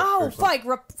Repeshnet. Oh, fuck,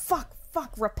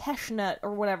 Repeshnet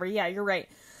or whatever. Yeah, you're right.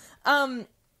 And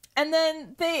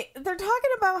then they're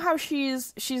talking about how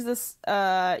she's this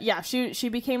she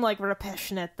became like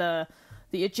Repeshnet, the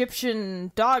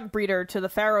Egyptian dog breeder to the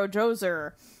pharaoh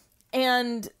Djoser,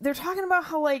 and they're talking about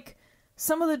how like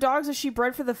some of the dogs that she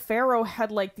bred for the pharaoh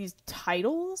had like these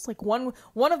titles. Like one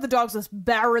of the dogs was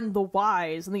Baron the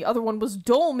Wise, and the other one was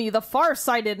Dolmy the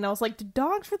Farsighted. And I was like, do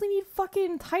dogs really need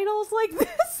fucking titles like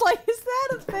this? Like, is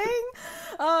that a thing?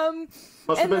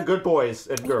 Must have been good boys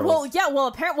and girls. Well, yeah.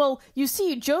 Well, you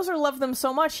see, Djoser loved them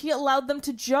so much he allowed them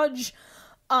to judge,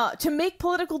 to make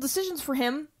political decisions for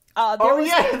him. I made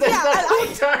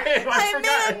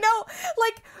a note.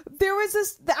 Like, there was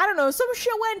this, I don't know, some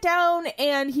shit went down,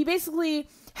 and he basically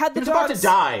had the dogs...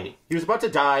 He was about to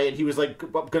die, and he was, like,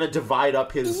 gonna divide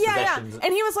up his possessions. Yeah,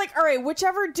 and he was like, alright,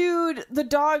 whichever dude the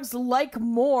dogs like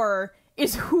more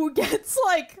is who gets,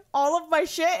 like, all of my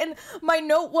shit, and my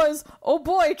note was, oh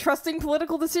boy, trusting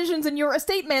political decisions in your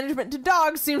estate management to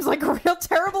dogs seems like a real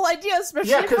terrible idea,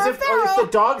 especially for a pharaoh. If the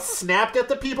dogs snapped at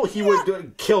the people, he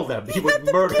would kill them. He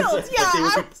would murder them. Yeah, they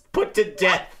would be put to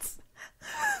death.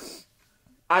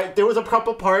 There was a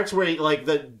couple parts where, like,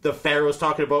 the pharaoh's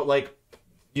talking about, like,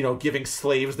 you know, giving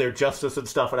slaves their justice and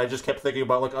stuff, and I just kept thinking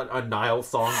about, like, a Nile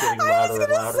song getting louder and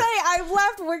louder. I was gonna say, I've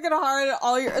laughed wicked hard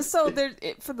all year. So,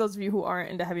 for those of you who aren't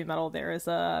into heavy metal, there is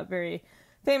a very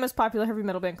famous, popular heavy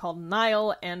metal band called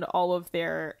Nile, and all of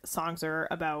their songs are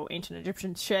about ancient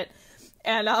Egyptian shit.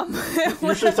 And,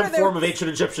 usually some form of ancient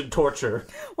Egyptian torture.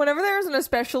 Whenever there was an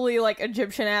especially, like,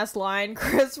 Egyptian-ass line,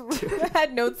 Chris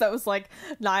had notes that was, like,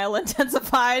 Nile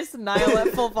intensifies, Nile at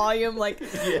full volume. Like,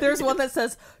 there's one that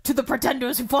says, to the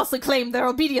pretenders who falsely claim their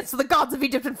obedience to the gods of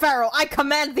Egypt and Pharaoh, I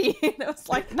command thee. And it was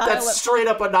like Nile. That's straight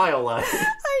up a Nile line.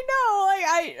 I know.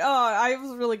 I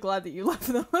was really glad that you left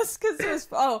those, because it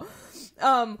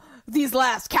was, these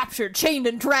last captured, chained,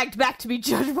 and dragged back to be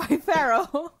judged by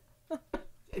Pharaoh.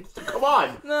 Come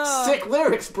on. No. Sick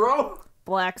lyrics, bro.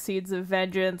 Black Seeds of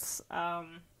Vengeance.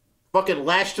 Fucking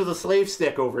lash to the slave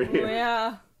stick over here.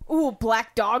 Yeah. Ooh,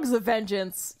 Black Dogs of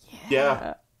Vengeance.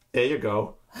 Yeah. There you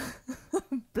go.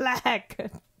 Black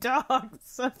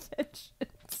Dogs of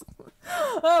Vengeance.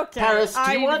 Okay. Paris,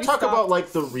 do you want to talk about,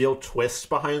 like, the real twists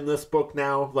behind this book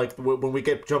now? Like, when we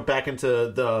jump back into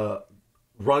the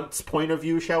Runt's point of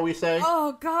view, shall we say?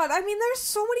 Oh god, I mean, there's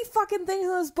so many fucking things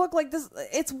in this book. Like, this,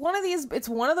 it's one of those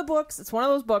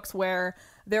books where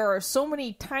there are so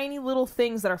many tiny little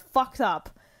things that are fucked up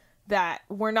that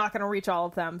we're not going to reach all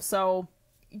of them. So,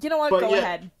 you know what? Go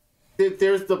ahead.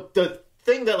 There's the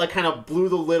thing that, like, kind of blew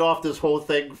the lid off this whole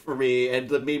thing for me, and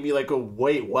that made me, like, go,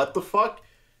 wait, what the fuck?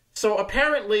 So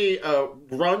apparently,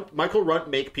 Michael Runt,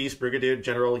 Makepeace, Brigadier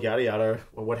General, yada yada,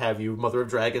 or what have you, Mother of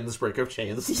Dragons, Break of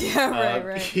Chains. Yeah,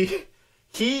 right. He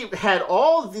had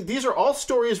these are all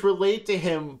stories relayed to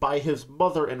him by his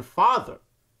mother and father.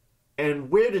 And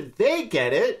where did they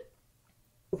get it?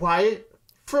 Why,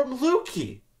 from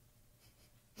Lukey.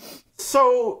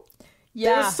 So,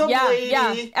 there's some lady...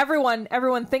 Yeah, everyone,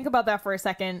 think about that for a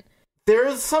second.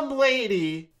 There's some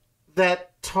lady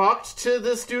that talked to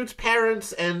this dude's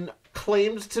parents and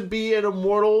claimed to be an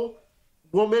immortal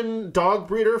woman dog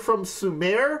breeder from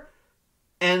Sumer,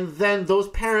 and then those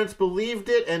parents believed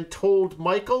it and told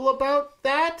Michael about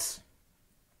that,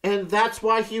 and that's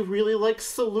why he really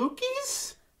likes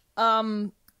Salukis?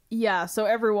 Yeah, so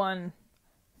everyone,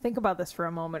 think about this for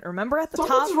a moment. Remember at the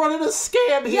Someone's running a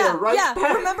scam here, right? Yeah,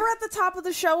 remember at the top of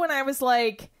the show when I was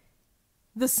like,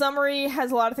 the summary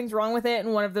has a lot of things wrong with it,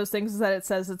 and one of those things is that it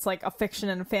says it's like a fiction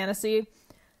and a fantasy.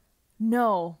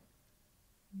 No.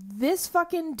 this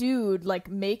fucking dude, like,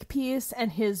 Makepeace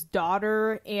and his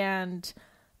daughter, and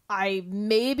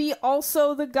maybe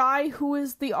also the guy who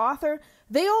is the author,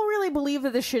 they all really believe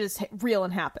that this shit is real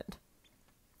and happened.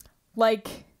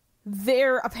 Like,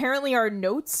 there apparently are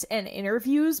notes and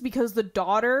interviews because the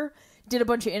daughter did a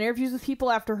bunch of interviews with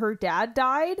people after her dad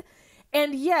died.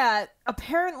 And yeah,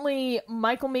 apparently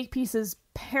Michael Makepeace's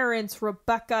parents,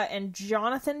 Rebecca and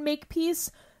Jonathan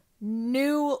Makepeace,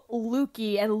 knew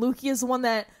Lukey, and Lukey is the one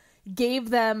that gave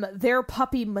them their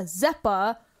puppy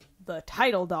Mazeppa, the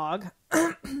title dog.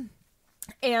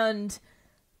 And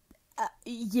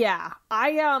yeah,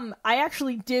 I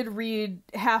actually did read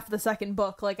half the second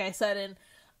book, like I said, and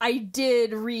I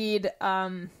did read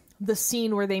the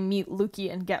scene where they meet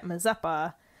Lukey and get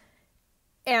Mazeppa.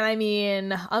 And I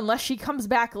mean, unless she comes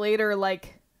back later,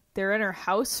 like, they're in her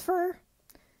house for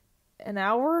an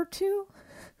hour or two.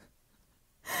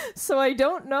 So I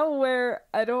don't know where,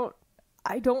 I don't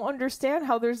understand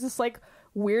how there's this, like,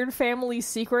 weird family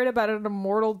secret about an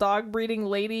immortal dog breeding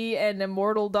lady and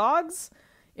immortal dogs.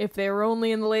 If they were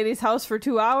only in the lady's house for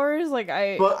 2 hours, like,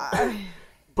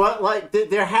 But, like,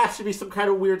 there has to be some kind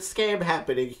of weird scam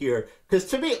happening here. Because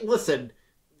to me, listen,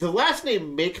 the last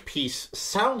name Makepeace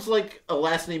sounds like a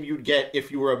last name you'd get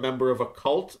if you were a member of a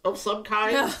cult of some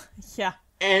kind. Yeah.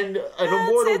 And an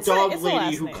immortal dog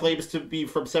lady who claims to be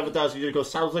from 7,000 years ago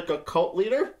sounds like a cult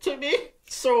leader to me.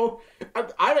 So,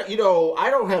 I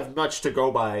don't have much to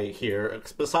go by here,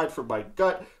 aside from my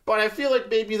gut. But I feel like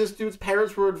maybe this dude's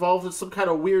parents were involved in some kind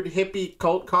of weird hippie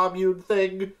cult commune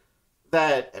thing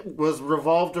that was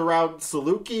revolved around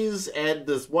Salukis, and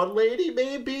this one lady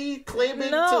maybe claiming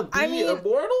to be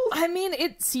immortal? I mean,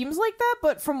 it seems like that,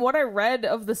 but from what I read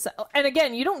of and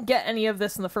again, you don't get any of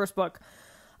this in the first book.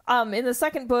 In the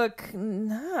second book,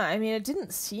 I mean, it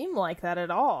didn't seem like that at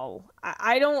all.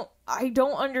 I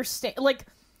don't understand. Like,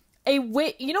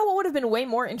 you know what would have been way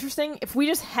more interesting? If we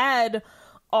just had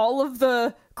all of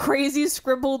the crazy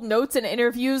scribbled notes and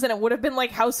interviews, and it would have been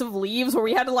like House of Leaves, where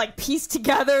we had to, like, piece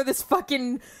together this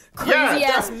fucking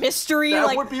crazy-ass mystery. That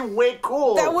like, would be way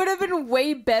cool. That would have been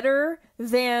way better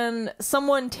than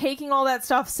someone taking all that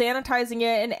stuff, sanitizing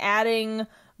it, and adding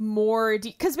more...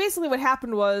 Because basically what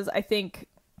happened was, I think,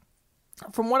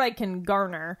 from what I can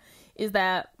garner, is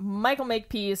that Michael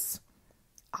Makepeace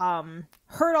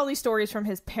heard all these stories from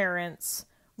his parents,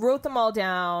 wrote them all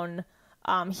down.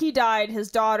 He died, his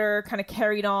daughter kind of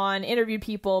carried on, interviewed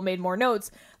people, made more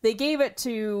notes. They gave it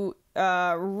to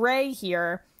Ray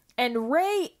here, and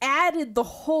Ray added the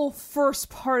whole first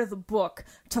part of the book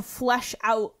to flesh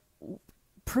out,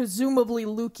 presumably,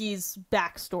 Lukey's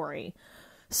backstory.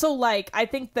 So, like, I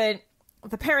think that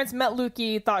the parents met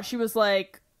Lukey, thought she was,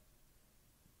 like,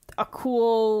 a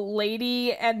cool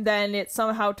lady, and then it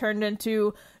somehow turned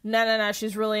into no,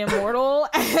 she's really immortal.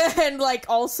 And, like,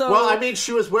 also, well, I mean,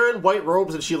 she was wearing white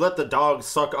robes and she let the dog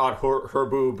suck on her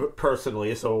boob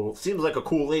personally, so seems like a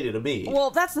cool lady to me. Well,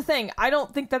 that's the thing, I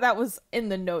don't think that was in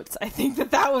the notes. I think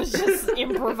that was just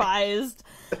improvised,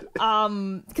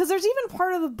 because there's even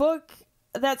part of the book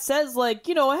that says, like,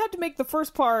 you know, I had to make the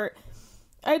first part,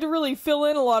 I had to really fill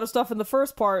in a lot of stuff in the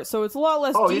first part, so it's a lot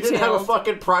less detailed. You didn't have a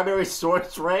fucking primary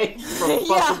source, Ray? From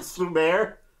fucking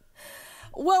Sumer?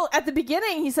 Well, at the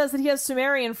beginning, he says that he has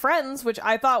Sumerian friends, which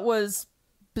I thought was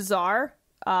bizarre,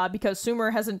 because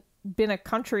Sumer hasn't been a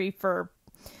country for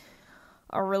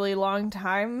a really long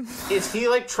time. Is he,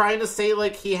 like, trying to say,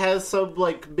 like, he has some,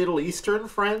 like, Middle Eastern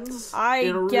friends? In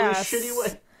a really shitty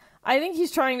way? I think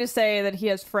he's trying to say that he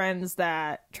has friends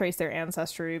that trace their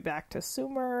ancestry back to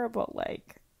Sumer, but,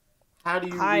 like... How do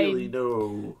you really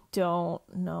know? Don't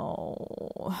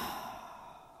know.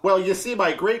 Well, you see,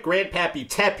 my great-grandpappy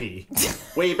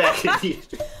Teppy, way back in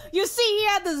the... You see, he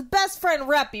had this best friend,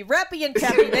 Reppy and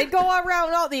Teppy. They'd go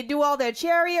around, they'd do all their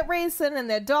chariot racing and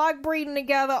their dog breeding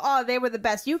together. Oh, they were the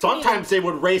best. Sometimes they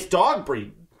would race dog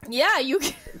breed. Yeah, you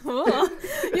can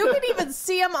even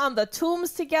see them on the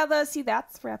tombs together. See,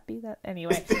 that's Reppy.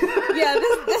 Anyway. Yeah,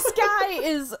 this guy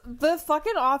is, the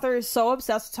fucking author is so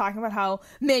obsessed with talking about how,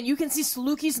 man, you can see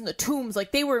Salukis in the tombs.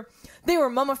 Like, they were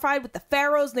mummified with the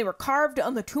pharaohs, and they were carved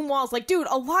on the tomb walls. Like, dude,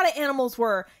 a lot of animals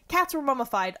were. Cats were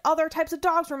mummified. Other types of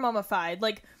dogs were mummified.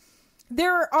 Like,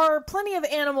 there are plenty of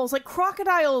animals. Like,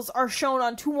 crocodiles are shown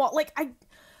on tomb walls. Like,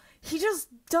 he just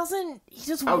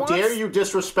How dare you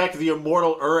disrespect the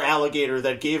immortal alligator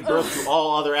that gave birth to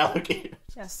all other alligators?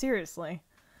 Yeah, seriously.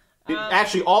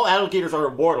 Actually, all alligators are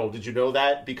immortal. Did you know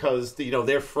that? Because, you know,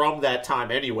 they're from that time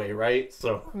anyway, right?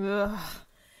 So.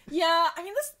 Yeah, I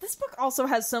mean, this book also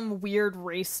has some weird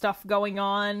race stuff going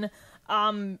on.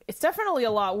 It's definitely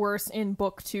a lot worse in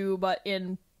book 2, but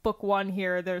in book 1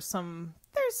 here, there's some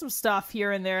some stuff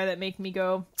here and there that make me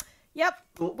go, yep,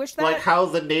 wish that. Like how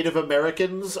the Native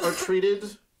Americans are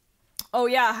treated? Oh,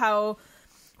 yeah, how...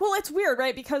 Well, it's weird,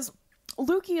 right? Because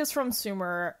Lukey is from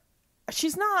Sumer.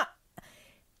 She's not...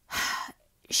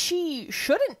 She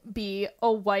shouldn't be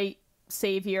a white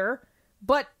savior,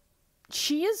 but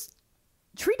she is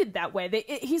treated that way.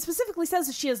 He specifically says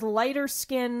that she has lighter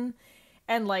skin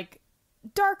and, like,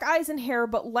 dark eyes and hair,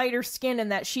 but lighter skin,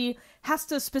 and that she has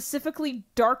to specifically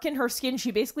darken her skin.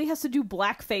 She basically has to do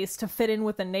blackface to fit in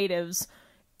with the natives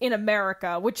in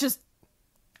America, which is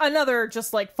another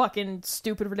just, like, fucking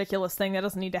stupid, ridiculous thing that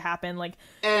doesn't need to happen. Like,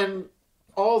 and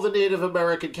all the Native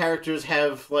American characters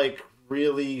have, like,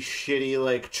 really shitty,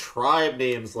 like, tribe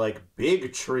names, like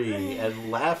Big Tree and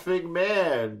Laughing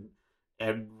Man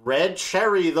and Red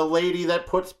Cherry, the lady that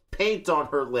puts paint on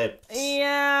her lips.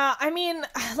 Yeah, I mean,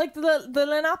 like, the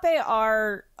Lenape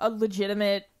are a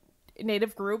legitimate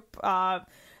native group.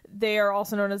 They are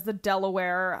also known as the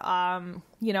Delaware,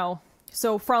 you know,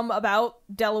 so from about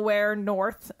Delaware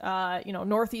north, you know,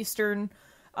 northeastern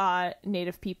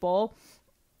native people.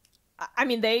 I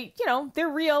mean, they, you know, they're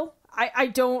real. I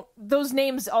don't, those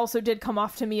names also did come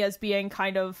off to me as being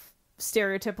kind of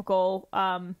stereotypical.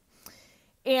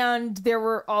 And there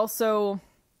were also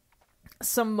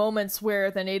some moments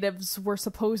where the natives were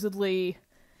supposedly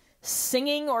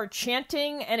singing or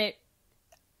chanting, and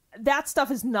that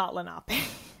stuff is not Lenape.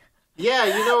 Yeah,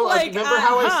 you know, like, remember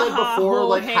how I said before,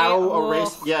 like, how a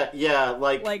race,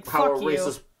 like how a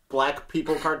racist black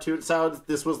people cartoon sounds?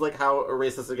 This was, like, how a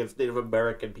racist against Native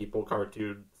American people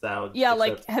cartoon sounds. Yeah,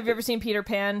 like, have you ever seen Peter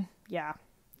Pan? Yeah.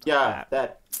 Yeah,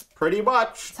 that pretty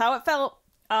much. That's how it felt.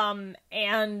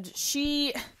 And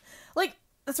she, like,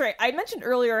 that's right. I mentioned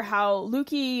earlier how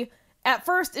Lukey, at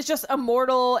first, is just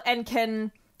immortal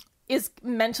and is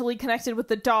mentally connected with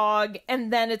the dog,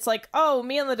 and then it's like, oh,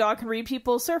 me and the dog can read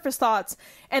people's surface thoughts,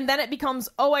 and then it becomes,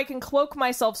 oh, I can cloak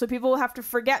myself so people will have to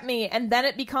forget me, and then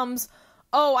it becomes,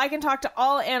 oh, I can talk to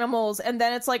all animals, and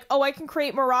then it's like, oh, I can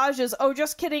create mirages, oh,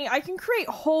 just kidding, I can create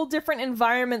whole different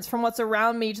environments from what's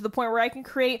around me to the point where I can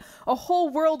create a whole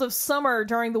world of summer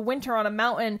during the winter on a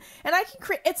mountain, and I can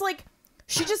create, it's like,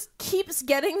 she just keeps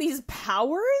getting these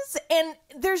powers, and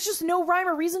there's just no rhyme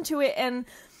or reason to it, and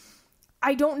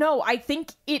I don't know. I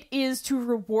think it is to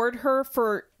reward her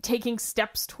for taking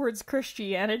steps towards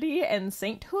Christianity and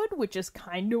sainthood, which is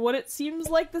kind of what it seems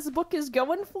like this book is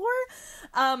going for.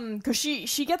 Because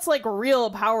she gets, like, real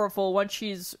powerful once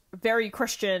she's very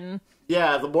Christian.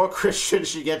 Yeah, the more Christian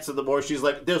she gets and the more she's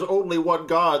like, there's only one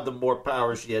God, the more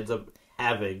power she ends up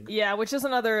having. Yeah, which is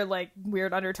another, like,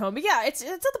 weird undertone. But yeah, it's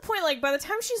at the point, like, by the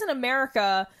time she's in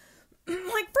America,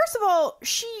 like, first of all,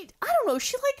 she,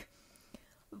 like,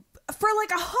 for,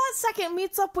 like, a hot second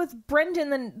meets up with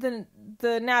Brendan,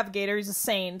 the navigator. He's a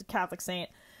saint, Catholic saint.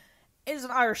 He's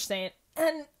an Irish saint.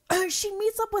 And she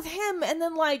meets up with him, and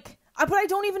then, like, but I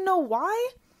don't even know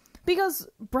why. Because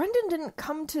Brendan didn't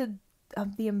come to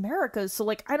the Americas, so,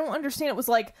 like, I don't understand. It was,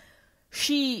 like,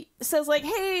 she says, like,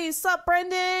 hey, sup,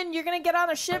 Brendan? You're gonna get on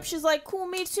a ship? She's like, cool,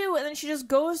 me too. And then she just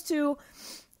goes to,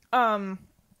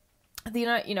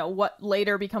 what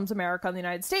later becomes America and the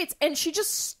United States, and she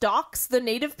just stalks the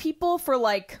native people for,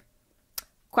 like,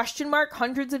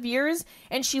 hundreds of years,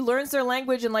 and she learns their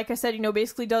language, and, like I said,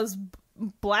 basically does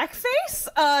blackface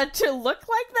to look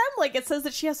like them. Like, it says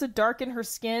that she has to darken her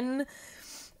skin,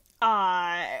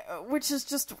 which is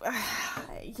just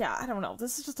yeah, I don't know,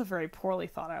 this is just a very poorly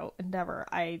thought out endeavor.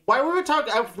 While we were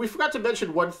talking, we forgot to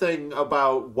mention one thing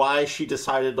about why she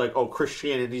decided, like, oh,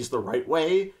 Christianity's the right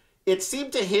way. It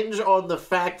seemed to hinge on the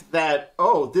fact that,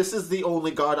 oh, this is the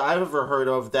only God I've ever heard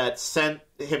of that sent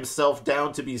himself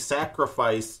down to be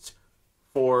sacrificed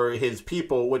for his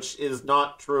people, which is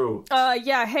not true.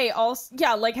 Yeah, hey,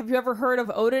 like, have you ever heard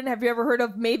of Odin? Have you ever heard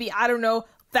of maybe, I don't know,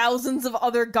 thousands of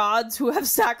other gods who have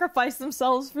sacrificed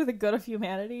themselves for the good of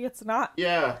humanity? It's not.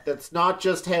 Yeah, that's not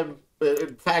just him.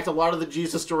 In fact, a lot of the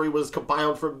Jesus story was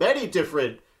compiled from many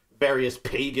different various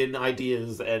pagan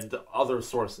ideas and other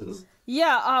sources.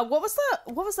 Yeah, what was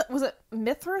that? Was it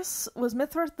Mithras? Was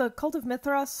Mithras the cult of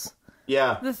Mithras?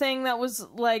 Yeah. The thing that was,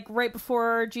 like, right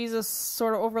before Jesus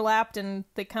sort of overlapped, and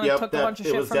they kind of took a bunch of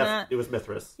shit from that. It was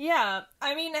Mithras. Yeah,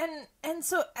 I mean,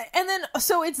 so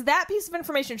it's that piece of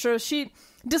information. So she,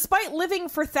 despite living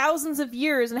for thousands of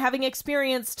years and having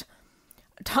experienced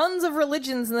tons of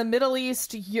religions in the Middle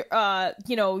East,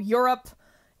 Europe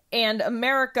and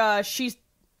America, she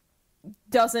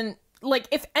doesn't, like,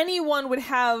 if anyone would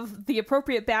have the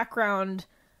appropriate background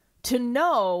to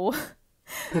know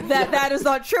that is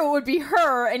not true, it would be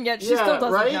her, and yet she still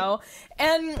doesn't know.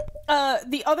 And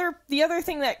the other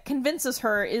thing that convinces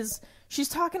her is she's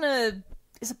talking to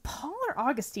is it Paul or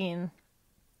Augustine?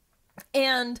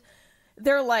 And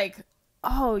they're like,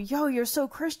 oh, yo, you're so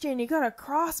Christian, you got a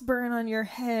cross burn on your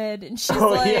head. And she's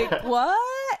what?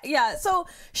 Yeah, so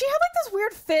she had like this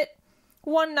weird fit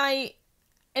one night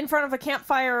in front of a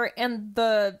campfire, and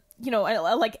the,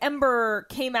 like ember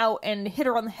came out and hit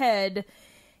her on the head,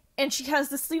 and she has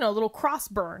this, little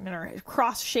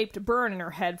cross-shaped burn in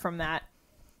her head from that.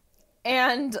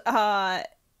 And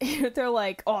they're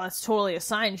like, oh, it's totally a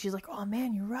sign. She's like, oh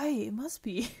man, you're right, it must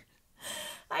be.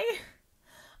 I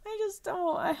just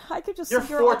don't. I could just. You're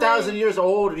 4,000 years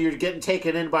old, and you're getting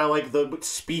taken in by like the most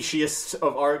specious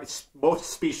of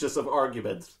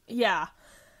arguments. Yeah,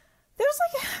 there's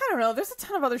like, I don't know. There's a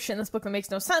ton of other shit in this book that makes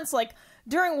no sense. Like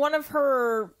during one of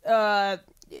her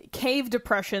cave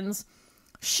depressions,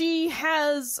 she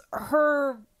has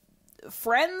her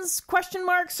friends ?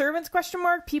 Servants ?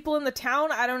 People in the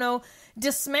town, I don't know,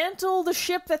 dismantle the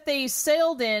ship that they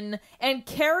sailed in and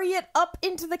carry it up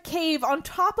into the cave on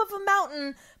top of a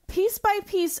mountain, piece by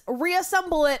piece,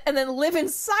 reassemble it, and then live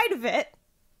inside of it.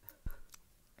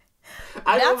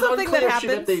 That's something that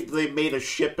happens. If they made a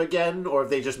ship again, or if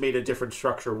they just made a different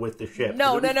structure with the ship.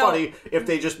 No. Funny if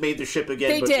they just made the ship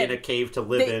again, in a cave to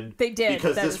live in. They did.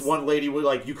 Because this one lady was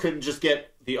like, you couldn't just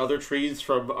get the other trees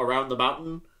from around the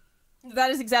mountain.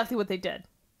 That is exactly what they did.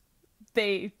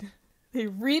 They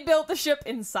rebuilt the ship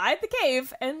inside the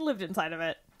cave and lived inside of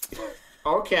it.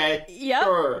 Okay. Yep.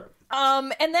 Sure.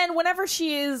 And then whenever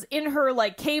she is in her,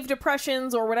 like, cave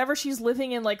depressions, or whenever she's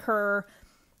living in, like, her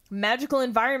magical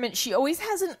environment, she always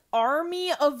has an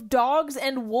army of dogs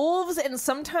and wolves, and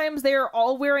sometimes they're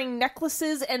all wearing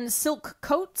necklaces and silk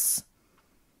coats.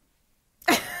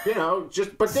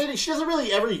 But then she doesn't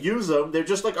really ever use them. They're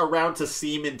just, like, around to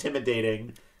seem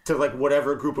intimidating to, like,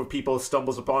 whatever group of people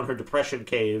stumbles upon her depression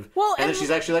cave. Well, and then she's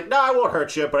actually like, no, I won't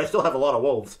hurt you, but I still have a lot of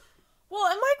wolves. Well,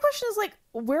 and my question is, like,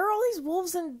 where are all these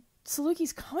wolves and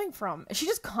Saluki's coming from? Is she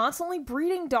just constantly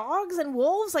breeding dogs and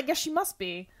wolves? I guess she must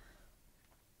be.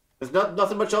 There's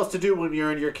nothing much else to do when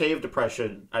you're in your cave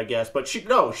depression, I guess. But she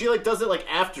like does it like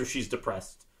after she's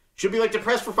depressed. She'll be like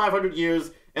depressed for 500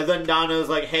 years, and then Nana's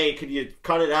like, hey, can you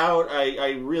cut it out?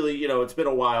 I really, it's been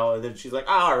a while. And then she's like,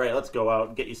 all right, let's go out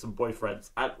and get you some boyfriends.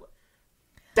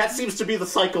 That seems to be the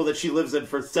cycle that she lives in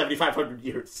for 7,500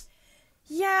 years.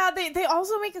 Yeah, they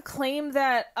also make a claim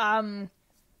that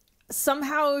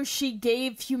somehow she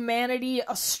gave humanity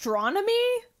astronomy.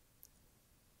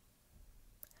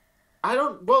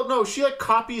 No, she, like,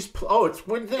 copies... it's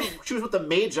when she was with the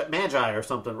Magi or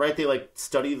something, right? They, like,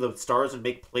 study the stars and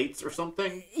make plates or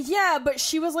something? Yeah, but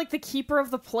she was, like, the keeper of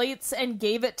the plates and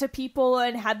gave it to people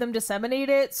and had them disseminate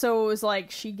it, so it was, like,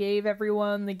 she gave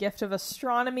everyone the gift of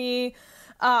astronomy.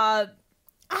 Yeah,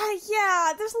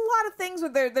 there's a lot of things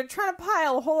where they're trying to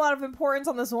pile a whole lot of importance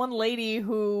on this one lady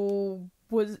who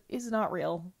is not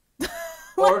real.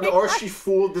 Or she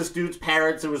fooled this dude's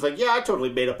parents and was like, yeah, I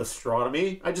totally made up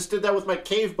astronomy. I just did that with my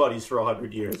cave buddies for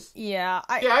 100 years. Yeah.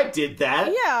 I did that.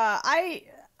 Yeah, I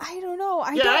don't know.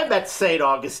 I met St.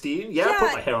 Augustine. Yeah, I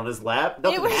put my head on his lap.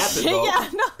 Nothing happened, though. Yeah,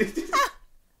 no.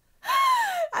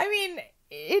 I mean,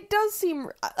 it does seem...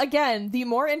 Again, the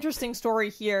more interesting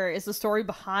story here is the story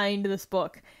behind this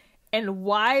book. And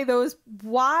why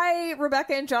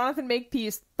Rebecca and Jonathan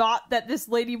Makepeace thought that this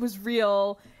lady was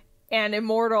real and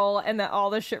immortal, and that all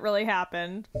this shit really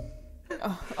happened.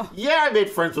 Yeah, I made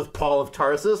friends with Paul of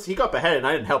Tarsus. He got beheaded, and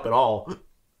I didn't help at all.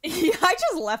 Yeah, I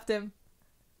just left him.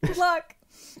 Good luck.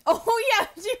 Oh, yeah,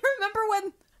 do you remember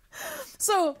when...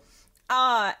 So,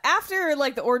 after,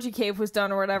 like, the orgy cave was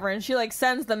done or whatever, and she, like,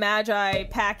 sends the Magi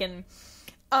packing,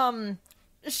 the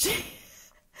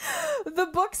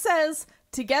book says,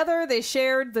 together they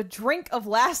shared the drink of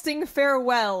lasting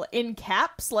farewell, in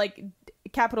caps, like...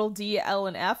 capital D, L,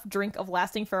 and F, drink of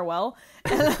lasting farewell.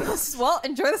 And I was, well,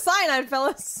 enjoy the cyanide,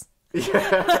 fellas.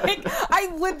 Yeah. Like,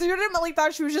 I legitimately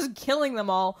thought she was just killing them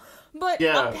all. But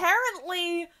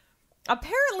apparently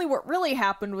what really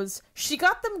happened was she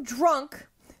got them drunk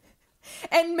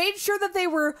and made sure that they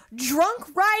were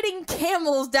drunk riding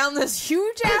camels down this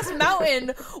huge-ass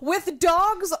mountain with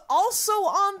dogs also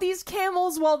on these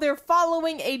camels while they're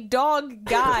following a dog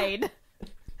guide.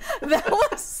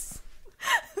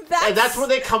 And that's when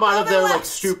they come out of their, like,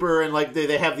 stupor and, like,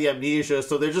 they have the amnesia,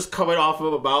 so they're just coming off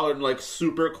of a mountain, like,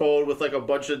 super cold with, like, a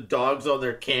bunch of dogs on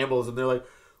their camels, and they're like,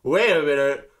 wait a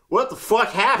minute, what the fuck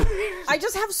happened? I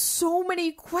just have so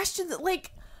many questions,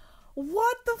 like,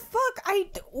 what the fuck?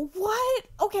 What?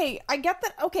 Okay, I get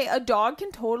that, okay, a dog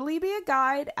can totally be a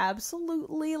guide,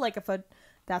 absolutely, like,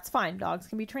 that's fine, dogs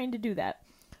can be trained to do that,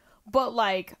 but,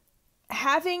 like,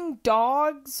 having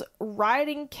dogs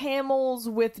riding camels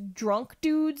with drunk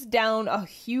dudes down a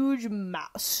huge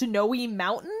snowy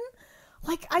mountain.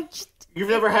 Like, You've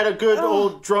never had a good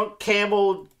old drunk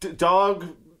camel dog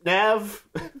nav,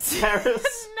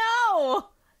 Paris? No.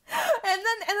 And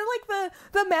then like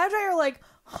the Magi are like,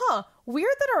 huh,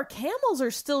 weird that our camels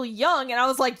are still young. And I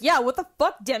was like, yeah, what the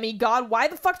fuck, demigod? Why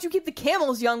the fuck do you keep the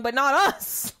camels young but not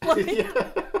us? Like,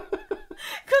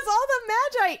 because all the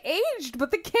Magi aged,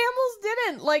 but the camels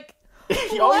didn't. Like,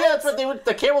 oh yeah, that's what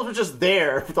the camels were just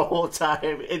there the whole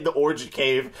time in the orgy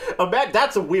cave.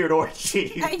 That's a weird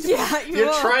orgy. Yeah,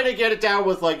 you're trying to get it down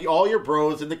with like all your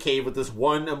bros in the cave with this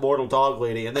one immortal dog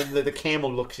lady, and then the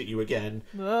camel looks at you again.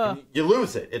 And you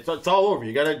lose it. It's all over.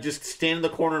 You gotta just stand in the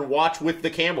corner and watch with the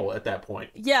camel at that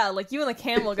point. Yeah, like you and the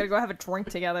camel gotta go have a drink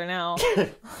together now.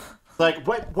 Like,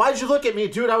 why'd you look at me,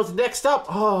 dude? I was next up.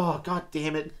 Oh, god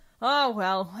damn it. Oh,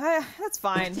 well, that's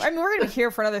fine. I mean, we're going to be here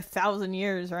for another 1,000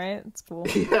 years, right? It's cool.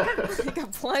 Yeah. We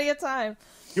got plenty of time.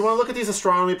 You want to look at these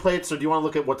astronomy plates, or do you want to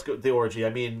look at what's the orgy?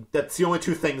 I mean, that's the only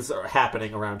two things that are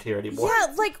happening around here anymore. Yeah,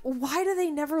 like, why do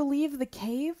they never leave the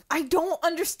cave? I don't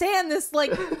understand this,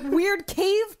 like, weird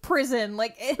cave prison.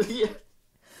 Like, yeah.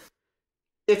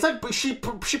 It's like, she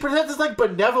pretends it's, like,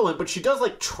 benevolent, but she does,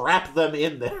 like, trap them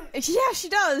in there. Yeah, she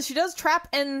does. She does trap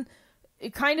and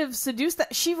kind of seduce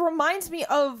that. She reminds me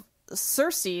of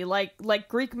Circe, like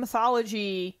Greek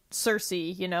mythology Circe,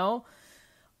 you know?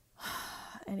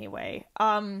 Anyway, there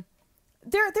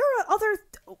are other,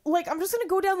 like, I'm just gonna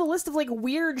go down the list of, like,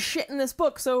 weird shit in this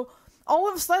book. So, all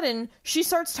of a sudden, she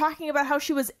starts talking about how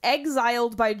she was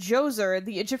exiled by Djoser,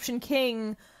 the Egyptian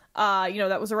king,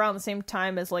 that was around the same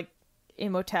time as, like,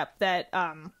 Imhotep, that,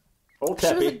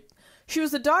 she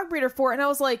was the dog breeder for, and I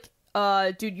was like,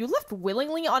 dude, you left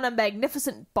willingly on a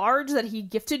magnificent barge that he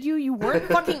gifted you. You weren't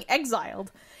fucking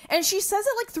exiled. And she says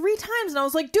it like 3 times, and I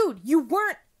was like, dude, you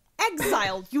weren't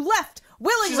exiled. You left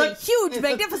willingly. Like, huge,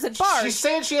 magnificent barge. She's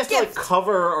saying she has to, like,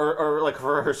 cover or like,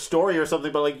 for her story or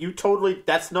something, but, like, you totally,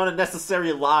 that's not a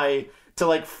necessary lie to,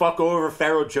 like, fuck over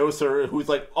Pharaoh Djoser, who's,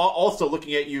 like, also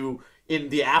looking at you in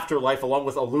the afterlife along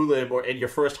with Alulim and your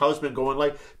first husband going,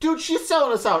 like, dude, she's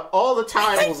selling us out all the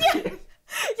time.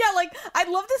 Yeah, like, I'd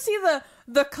love to see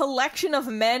the collection of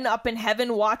men up in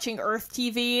heaven watching Earth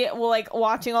TV, like,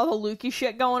 watching all the Lukey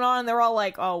shit going on, and they're all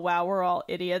like, oh, wow, we're all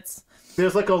idiots.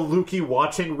 There's, like, a Lukey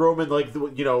watching room, and, like,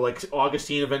 like,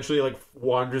 Augustine eventually, like,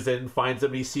 wanders in, finds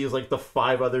him, and he sees, like, the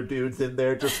 5 other dudes in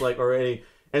there, just, like, already,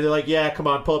 and they're like, yeah, come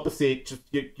on, pull up a seat, just,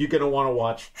 you're gonna want to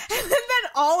watch. And then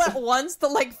all at once, the,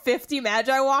 like, 50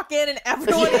 Magi walk in, and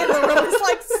everyone in the room is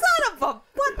like, son of a,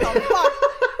 what the fuck?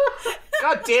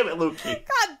 God damn it, Lukey.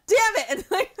 God damn it.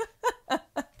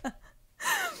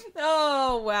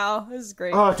 Oh, wow. This is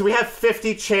great. Oh, do we have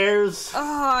 50 chairs?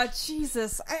 Oh,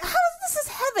 Jesus. This is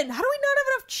heaven. How do we not have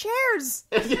enough chairs?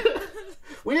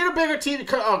 We need a bigger TV.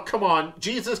 Oh, come on.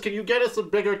 Jesus, can you get us a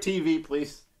bigger TV,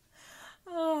 please?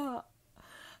 Yeah.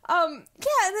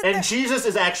 And Jesus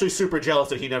is actually super jealous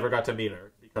that he never got to meet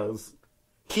her, because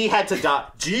he had to die.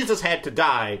 Jesus had to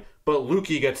die, but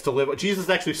Lukey gets to live. Jesus is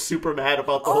actually super mad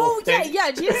about the whole thing. Oh,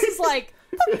 yeah. Jesus is like,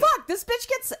 the fuck? This bitch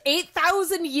gets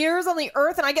 8,000 years on the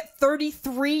earth, and I get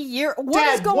 33 years. What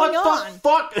is going on?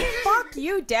 What the fuck? Fuck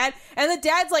you, Dad. And the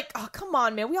dad's like, oh, come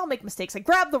on, man. We all make mistakes. I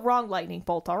grabbed the wrong lightning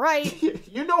bolt, all right?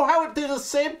 You know how they're the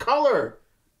same color.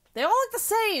 They all look the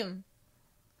same.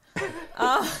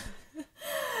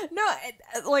 No,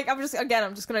 like, I'm just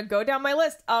gonna go down my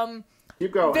list. You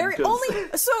go.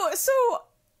 So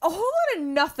a whole lot of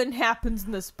nothing happens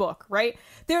in this book, right?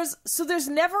 There's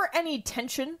never any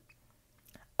tension.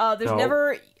 There's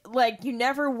never, like, you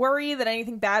never worry that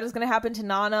anything bad is gonna happen to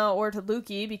Nana or to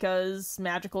Lukey because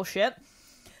magical shit.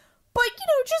 But,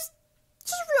 just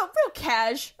real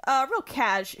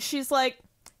cash. She's like,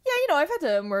 yeah, I've had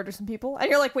to murder some people. And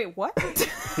you're like, wait, what?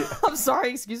 I'm sorry,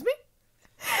 excuse me?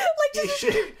 Like, just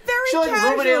very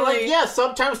casually. Like, yeah,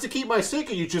 sometimes to keep my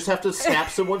secret, you just have to snap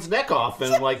someone's neck off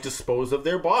and, like, dispose of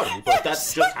their body. But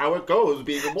that's just how it goes,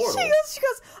 being immortal. She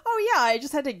goes, oh yeah, I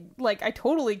just had to, like, I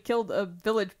totally killed a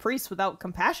village priest without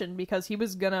compassion because he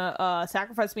was gonna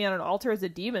sacrifice me on an altar as a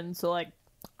demon, so, like,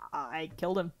 I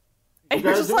killed him. And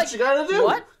you're just like, what you gotta do.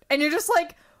 What? And you're just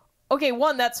like, okay,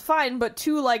 1, that's fine, but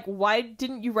 2, like, why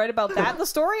didn't you write about that in the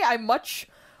story? I much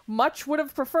would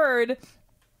have preferred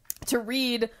to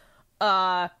read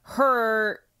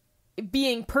her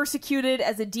being persecuted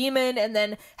as a demon and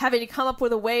then having to come up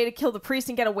with a way to kill the priest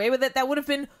and get away with it. That would have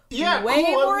been way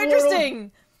more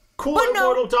interesting. Cool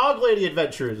immortal dog lady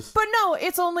adventures. But no,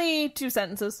 it's only 2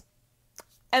 sentences.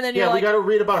 And then you're like, we gotta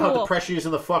read about how depressed she is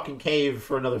in the fucking cave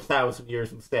for another 1,000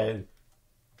 years instead.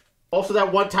 Also,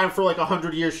 that one time for like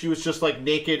 100 years, she was just like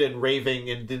naked and raving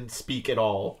and didn't speak at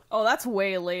all. Oh, that's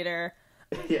way later.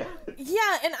 Yeah.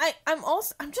 Yeah, and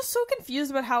I'm just so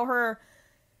confused about how her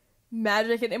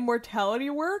magic and immortality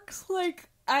works. Like,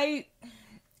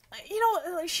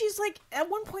 she's like, at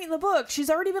one point in the book, she's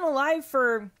already been alive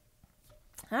for,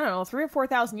 I don't know, 3,000 or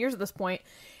 4,000 years at this point,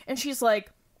 and she's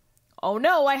like, oh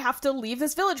no, I have to leave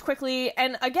this village quickly.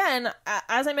 And again,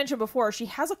 as I mentioned before, she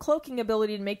has a cloaking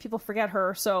ability to make people forget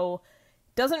her, so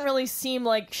doesn't really seem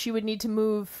like she would need to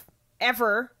move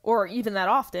ever, or even that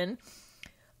often.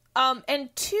 And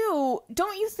two,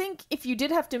 don't you think if you did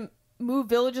have to move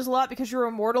villages a lot because you're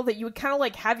immortal, that you would kind of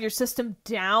like have your system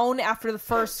down after the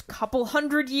first couple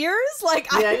hundred years? Like,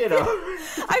 yeah,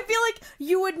 I feel like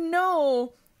you would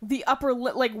know the upper,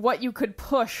 like, what you could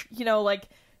push, like,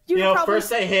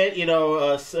 first I hit,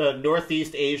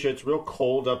 Northeast Asia. It's real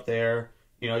cold up there.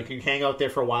 You can hang out there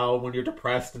for a while when you're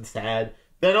depressed and sad.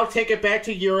 Then I'll take it back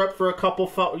to Europe for a couple,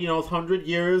 100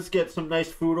 years, get some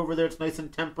nice food over there. It's nice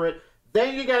and temperate.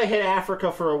 Then you gotta hit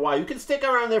Africa for a while. You can stick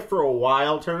around there for a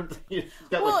while. Like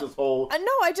this whole...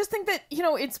 No, I just think that,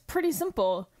 it's pretty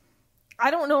simple.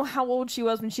 I don't know how old she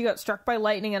was when she got struck by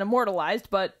lightning and immortalized,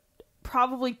 but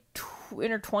probably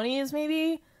in her 20s,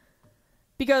 maybe?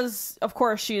 Because, of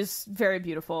course, she's very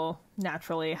beautiful,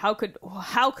 naturally. How could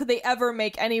they ever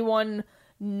make anyone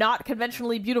not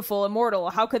conventionally beautiful immortal?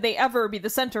 How could they ever be the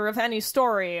center of any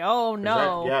story? Oh,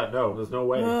 no. No, there's no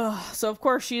way. So, of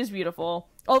course, she is beautiful.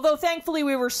 Although, thankfully,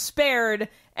 we were spared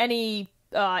any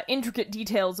intricate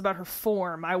details about her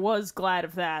form. I was glad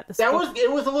of that.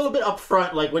 It was a little bit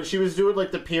upfront, like, when she was doing,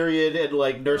 like, the period and,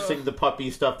 like, nursing the puppy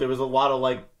stuff, there was a lot of,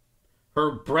 like,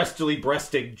 her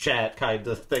breasting chat kind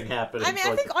of thing happening. I mean,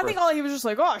 I think all he was just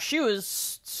like, oh, she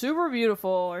was super beautiful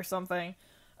or something.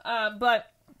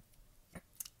 But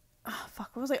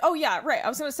what was I? Oh, yeah, right. I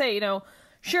was gonna say,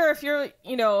 sure, if you're,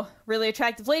 really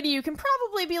attractive lady, you can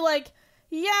probably be like,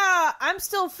 yeah, I'm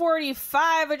still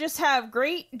 45, I just have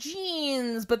great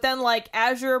genes. But then, like,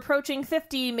 as you're approaching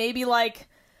 50, maybe, like,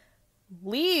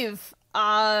 leave.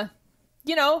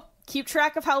 Keep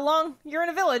track of how long you're in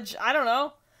a village. I don't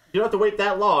know. You don't have to wait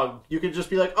that long. You can just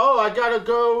be like, oh, I gotta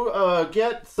go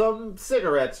get some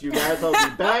cigarettes, you guys. I'll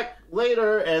be back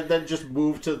later. And then just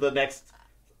move to the next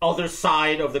other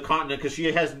side of the continent, because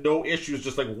she has no issues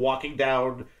just, like, walking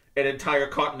down an entire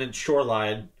continent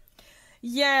shoreline.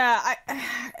 Yeah,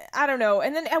 I don't know.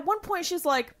 And then at one point she's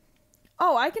like,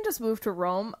 oh, I can just move to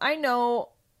Rome. I know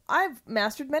I've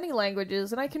mastered many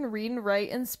languages, and I can read and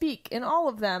write and speak in all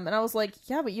of them. And I was like,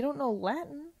 yeah, but you don't know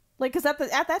Latin? Like, because at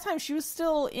that time, she was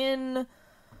still in...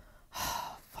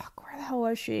 where the hell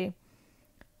was she?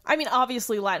 I mean,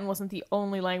 obviously, Latin wasn't the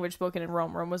only language spoken in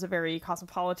Rome. Rome was a very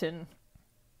cosmopolitan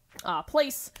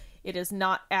place. It is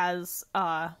not as...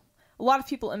 a lot of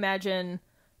people imagine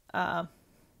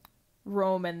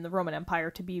Rome and the Roman Empire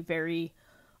to be very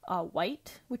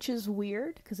white, which is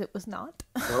weird, because it was not.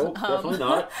 No, definitely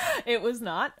not. It was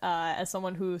not. As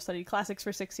someone who studied classics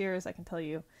for 6 years, I can tell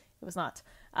you it was not.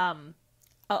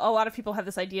 A lot of people have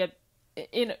this idea,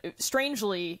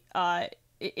 strangely,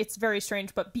 it's very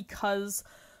strange, but because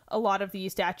a lot of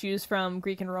these statues from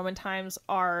Greek and Roman times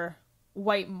are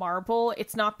white marble,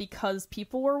 it's not because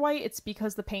people were white, it's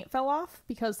because the paint fell off,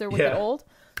 because they're wicked old.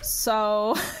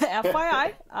 So,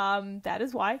 FYI, that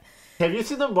is why. Have you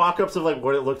seen the mock-ups of, like,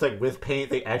 what it looked like with paint?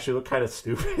 They actually look kind of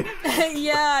stupid.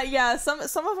 Yeah. Some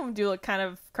of them do look kind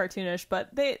of cartoonish,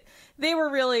 but they were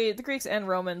really, the Greeks and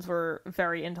Romans were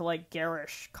very into, like,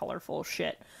 garish, colorful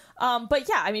shit. But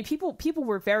yeah, I mean, people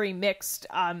were very mixed.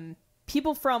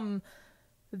 People from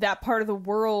that part of the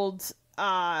world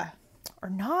are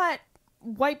not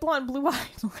white, blonde,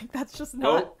 blue-eyed. Like, that's just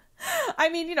not... Nope. I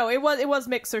mean, it was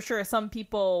mixed, so sure, some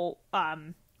people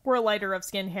were lighter of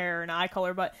skin, hair, and eye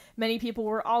color, but many people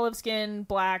were olive skin,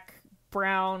 black,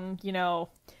 brown,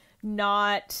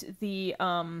 not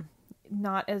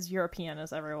as European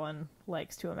as everyone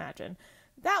likes to imagine.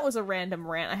 That was a random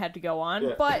rant I had to go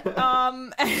on, but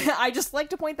I just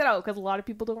like to point that out because a lot of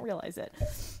people don't realize it.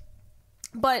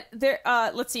 But there,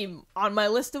 let's see, on my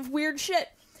list of weird shit,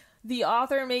 the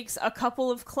author makes a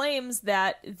couple of claims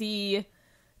that the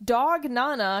dog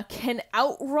Nana can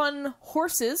outrun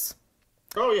horses.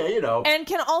 Oh, yeah, And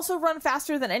can also run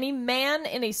faster than any man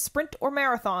in a sprint or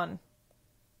marathon.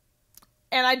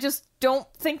 And I just don't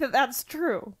think that that's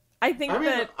true.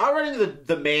 Outrunning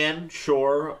the man,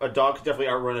 sure. A dog can definitely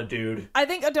outrun a dude. I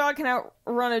think a dog can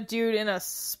outrun a dude in a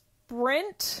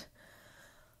sprint.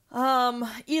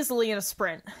 Easily in a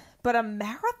sprint. But a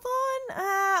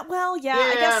marathon? Well, yeah.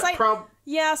 I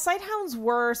guess sighthounds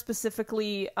were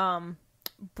specifically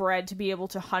bred to be able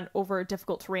to hunt over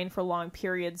difficult terrain for long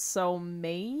periods, so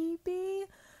maybe.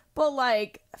 But,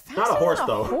 like, not a horse,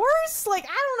 though. Horse? Like,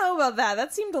 I don't know about that.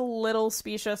 That seemed a little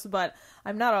specious, but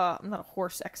I'm not a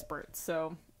horse expert,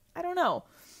 so I don't know.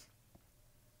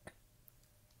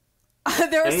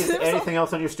 Anything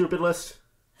else on your stupid list?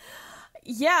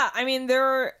 Yeah, I mean,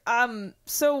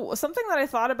 so something that I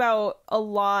thought about a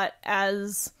lot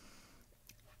as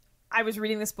I was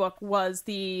reading this book was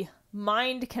the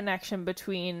mind connection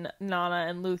between Nana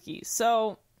and Lukey.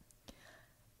 So,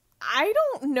 I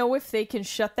don't know if they can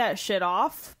shut that shit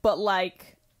off, but,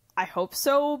 like, I hope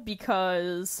so,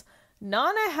 because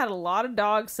Nana had a lot of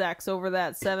dog sex over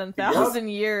that 7,000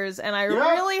 years, and I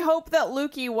really hope that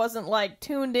Lukey wasn't, like,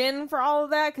 tuned in for all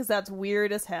of that, because that's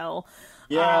weird as hell.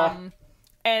 Yeah.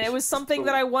 And it was something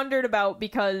that I wondered about,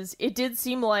 because it did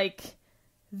seem like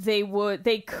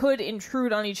they could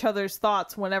intrude on each other's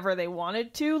thoughts whenever they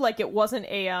wanted to. Like, it wasn't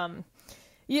a,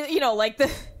 you know, like,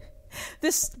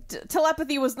 this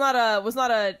telepathy was not a,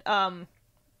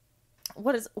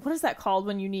 what is that called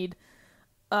when you need,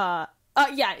 like,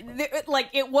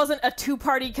 it wasn't a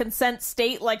two-party consent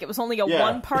state, like, it was only a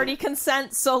one-party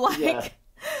consent, so, like,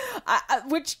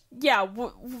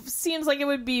 seems like it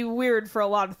would be weird for a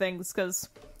lot of things, because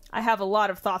I have a lot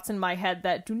of thoughts in my head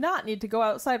that do not need to go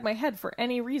outside my head for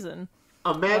any reason.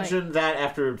 Imagine that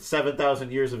after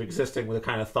 7,000 years of existing with the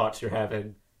kind of thoughts you're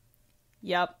having.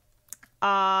 Yep.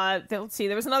 Let's see,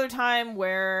 there was another time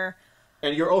where...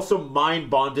 And you're also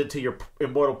mind-bonded to your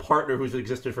immortal partner who's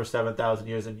existed for 7,000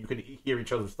 years, and you can hear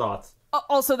each other's thoughts.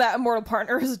 Also, that immortal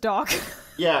partner is a dog.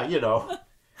 Yeah, you know.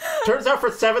 Turns out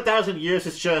for 7,000 years,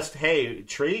 it's just, hey,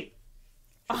 treat.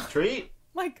 Treat.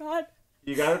 My God.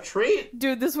 You got a treat.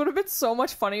 Dude, this would have been so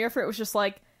much funnier if it was just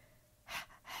like...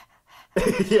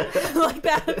 Yeah. Like,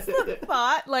 that's the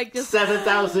thought. Like, just...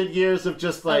 7,000 years of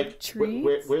just, like,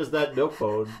 where's that milk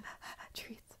bone?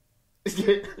 Treats.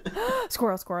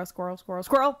 Squirrel, squirrel, squirrel, squirrel,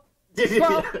 squirrel.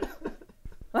 Squirrel.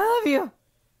 I love you.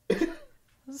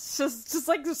 It's just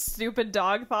like the stupid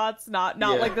dog thoughts, not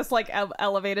like this like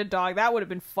elevated dog. That would have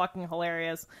been fucking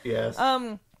hilarious. Yes.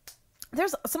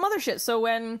 There's some other shit. So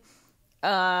when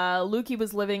Lukey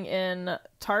was living in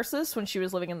Tarsus, when she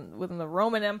was living within the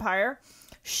Roman Empire,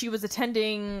 she was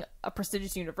attending a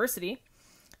prestigious university,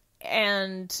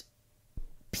 and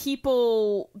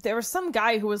there was some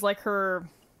guy who was like her,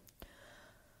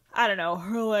 I don't know,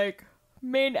 her like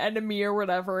main enemy or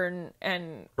whatever,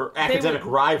 and her academic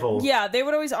rival. Yeah, they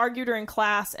would always argue during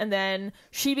class, and then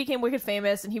she became wicked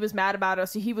famous, and he was mad about it,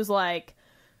 so he was like,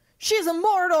 she's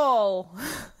immortal!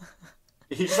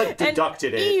 He just like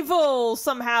deducted it. Evil,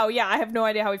 somehow. Yeah, I have no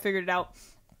idea how he figured it out.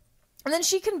 And then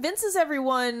she convinces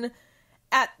everyone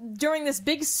during this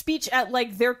big speech at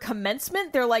like their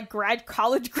commencement, their like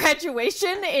college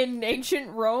graduation in ancient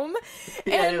Rome,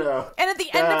 and at the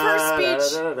end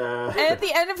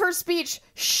of her speech,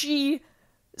 she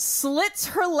slits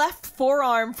her left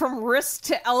forearm from wrist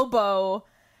to elbow,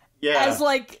 as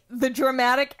like the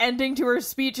dramatic ending to her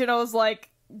speech, and I was like,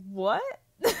 what?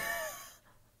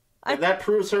 And that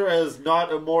proves her as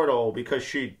not immortal because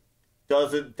she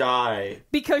doesn't die.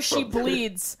 Because she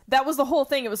bleeds. That was the whole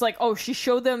thing. It was like, oh, she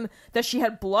showed them that she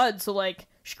had blood, so, like,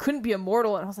 she couldn't be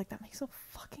immortal. And I was like, that makes no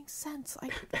fucking sense.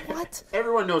 What?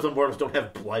 Everyone knows immortals don't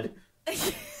have blood.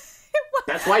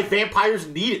 That's why vampires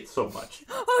need it so much.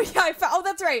 Oh, yeah.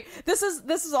 That's right. This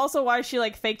is also why she,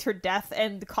 like, faked her death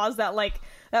and caused that, like,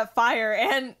 that fire.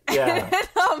 And,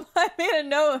 I made a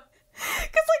note. Because,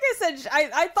 like I said,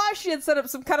 I thought she had set up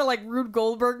some kind of, like, Rube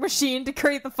Goldberg machine to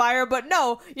create the fire, but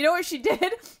no. You know what she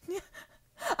did?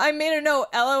 I made a note,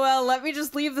 LOL, let me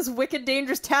just leave this wicked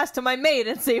dangerous task to my maid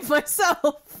and save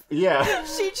myself. Yeah.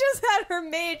 She just had her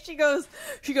maid, she goes,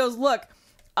 look,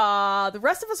 the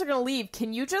rest of us are gonna leave.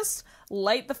 Can you just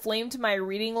light the flame to my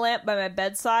reading lamp by my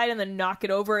bedside and then knock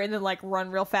it over and then, like, run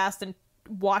real fast and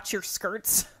watch your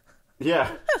skirts?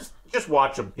 Yeah. Just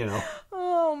watch them, you know.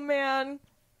 Oh, man.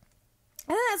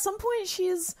 And then at some point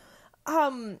she's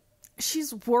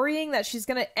worrying that she's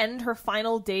going to end her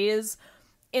final days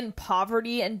in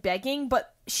poverty and begging,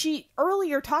 but she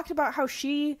earlier talked about how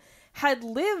she had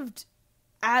lived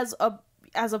as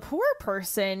a poor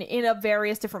person in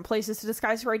various different places to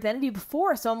disguise her identity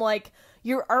before. So I'm like,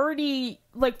 you're already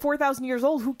like 4,000 years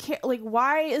old. Who care? Like,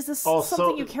 why is this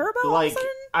something you care about? Like,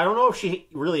 I don't know if she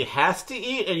really has to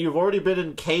eat, and you've already been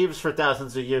in caves for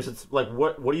thousands of years. It's like,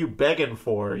 what are you begging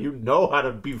for? You know how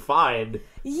to be fine.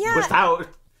 Yeah. Without.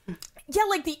 Yeah,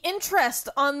 like the interest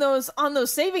on those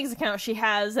savings accounts she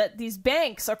has at these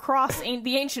banks across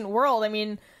the ancient world. I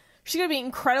mean, she's gonna be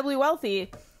incredibly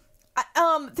wealthy.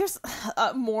 There's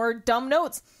more dumb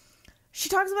notes. she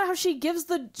talks about how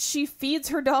she feeds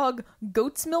her dog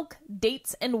goat's milk,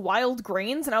 dates, and wild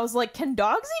grains, and I was like, can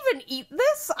dogs even eat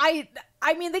this? I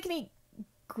mean, they can eat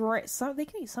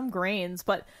some grains,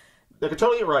 but they can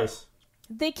totally eat rice.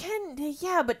 They can,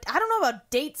 yeah, but I don't know about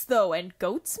dates though, and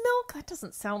goat's milk. That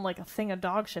doesn't sound like a thing a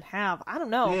dog should have. I don't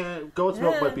know. Yeah, goat's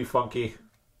milk might be funky.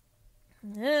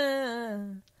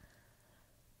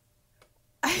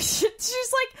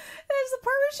 She's like, there's the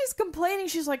part where she's complaining.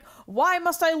 She's like, why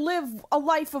must I live a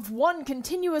life of one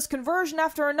continuous conversion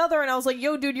after another? And I was like,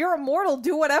 yo, dude, you're immortal.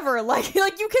 Do whatever. Like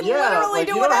you can literally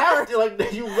do whatever.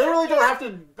 You literally don't have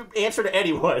to answer to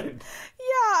anyone.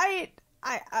 Yeah,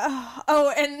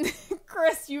 and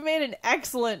Chris, you made an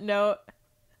excellent note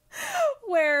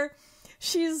where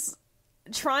she's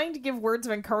trying to give words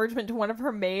of encouragement to one of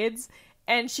her maids,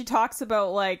 and she talks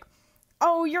about, like,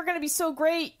 oh, you're going to be so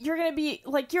great. You're going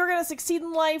to succeed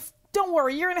in life. Don't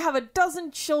worry. You're going to have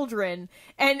 12 children.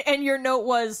 And your note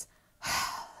was,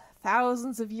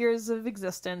 thousands of years of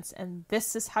existence, and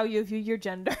this is how you view your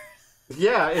gender.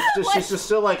 Yeah, it's just, like, she's just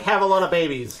still like, have a lot of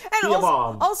babies. And be a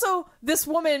mom. Also, this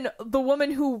woman, the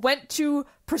woman who went to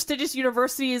prestigious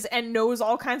universities and knows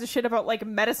all kinds of shit about, like,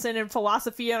 medicine and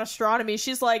philosophy and astronomy,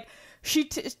 she's like, she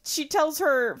tells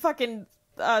her fucking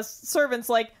servants,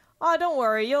 like, oh, don't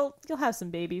worry, you'll have some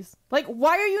babies. Like,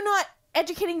 why are you not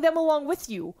educating them along with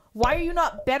you? Why are you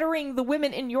not bettering the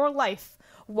women in your life?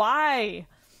 Why?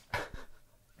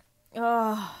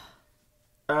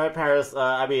 All right, Paris.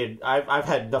 I mean, I've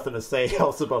had nothing to say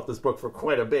else about this book for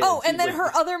quite a bit. Oh, and then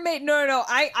her other maid. No.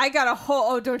 I got a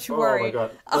whole. Oh, don't you worry. Oh my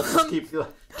god. Let's just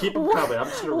keep them coming. I'm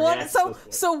just gonna react.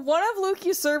 So one of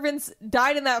Lukey's servants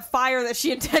died in that fire that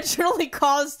she intentionally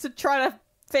caused to try to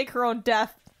fake her own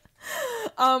death.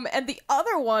 And the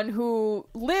other one who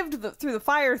lived through the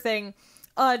fire thing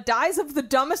dies of the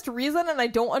dumbest reason, and I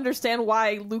don't understand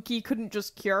why Lukey couldn't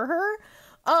just cure her.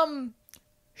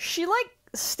 She, like,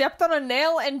 stepped on a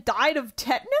nail and died of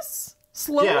tetanus?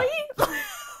 Slowly? Yeah.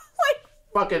 Like,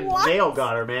 fucking what? nail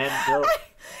got her, man.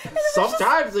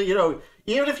 Sometimes, you know,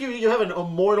 even if you have an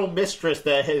immortal mistress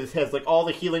that has like, all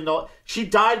the healing knowledge, she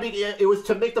died, it was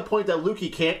to make the point that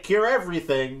Lukey can't cure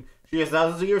everything. She has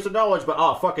thousands of years of knowledge,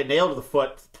 but fucking nail to the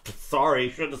foot. Sorry,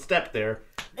 shouldn't have stepped there.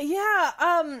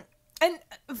 Yeah, and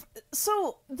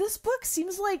so this book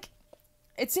seems like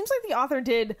the author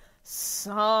did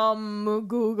some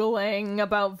Googling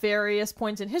about various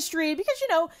points in history, because, you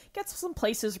know, gets some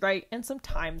places right and some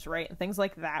times right and things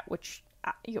like that, which,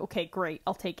 okay, great,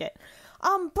 I'll take it.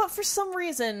 But for some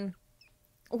reason,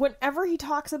 whenever he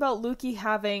talks about Lukey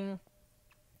having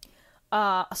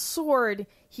a sword,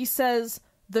 he says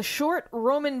the short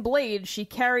Roman blade she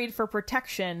carried for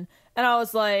protection, and I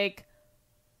was like,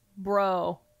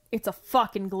 bro, it's a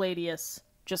fucking gladius.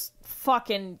 Just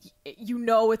fucking, you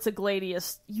know it's a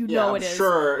gladius. You know it is.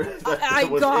 Sure. That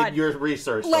was in your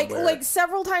research somewhere. Like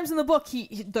several times in the book,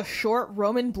 the short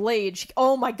Roman blade.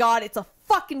 Oh my god, it's a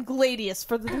fucking gladius,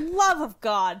 for the love of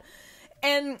God.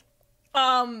 And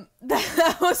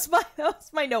that was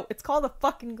my note. It's called a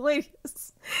fucking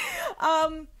gladius.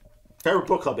 Favorite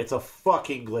book club. It's a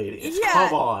fucking gladius. Yeah.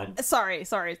 Come on. Sorry.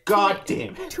 God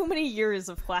damn it. Too many years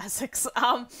of classics.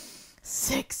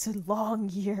 6 long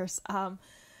years.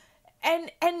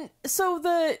 And so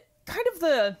the kind of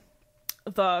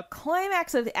the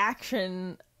climax of the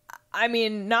action, I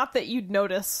mean, not that you'd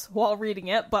notice while reading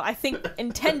it, but I think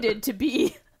intended to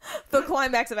be the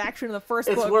climax of action in the first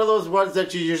book. It's one of those ones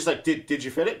that you're just like, did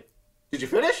you finish? Did you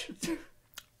finish?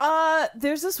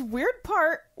 There's this weird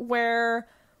part where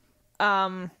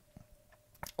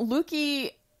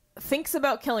Lukey thinks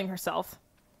about killing herself,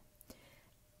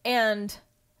 and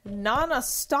Nana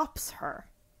stops her.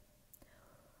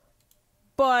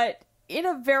 But in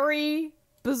a very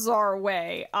bizarre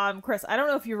way. Chris, I don't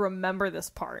know if you remember this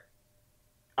part.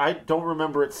 I don't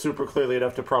remember it super clearly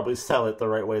enough to probably sell it the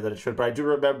right way that it should, but I do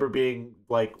remember being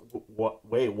like, "What?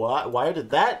 Wait, what? Why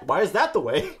is that the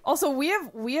way?" Also, we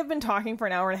have been talking for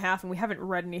an hour and a half, and we haven't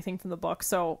read anything from the book,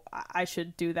 so I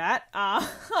should do that.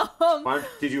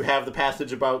 Did you have the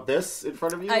passage about this in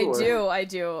front of you? I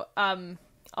do.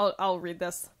 I'll read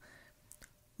this.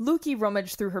 Lukey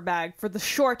rummaged through her bag for the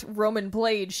short Roman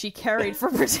blade she carried for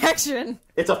protection.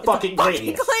 It's a fucking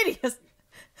gladius.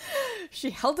 She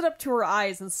held it up to her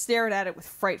eyes and stared at it with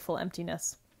frightful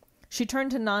emptiness. She turned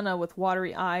to Nana with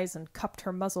watery eyes and cupped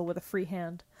her muzzle with a free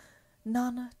hand.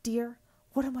 "Nana, dear,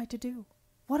 what am I to do?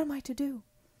 What am I to do?"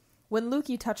 When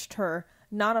Lukey touched her,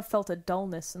 Nana felt a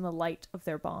dullness in the light of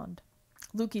their bond.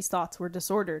 Lukey's thoughts were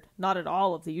disordered, not at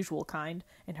all of the usual kind,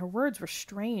 and her words were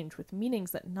strange, with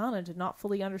meanings that Nana did not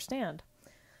fully understand.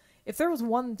 If there was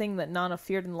one thing that Nana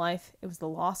feared in life, it was the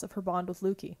loss of her bond with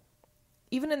Lukey.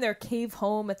 Even in their cave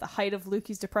home at the height of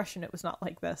Lukey's depression, it was not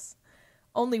like this.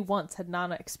 Only once had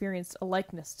Nana experienced a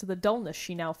likeness to the dullness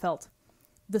she now felt.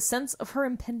 The sense of her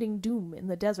impending doom in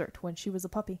the desert when she was a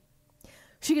puppy.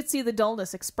 She could see the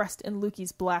dullness expressed in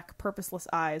Lukey's black, purposeless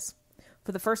eyes.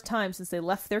 For the first time since they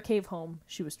left their cave home,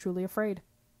 she was truly afraid.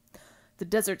 The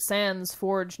desert sands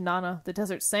forged Nana. The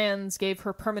desert sands gave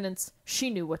her permanence. She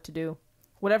knew what to do.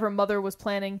 Whatever Mother was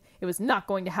planning, it was not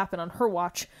going to happen on her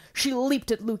watch. She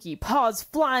leaped at Lukey, paws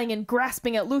flying and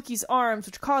grasping at Lukey's arms,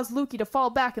 which caused Lukey to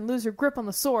fall back and lose her grip on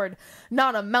the sword.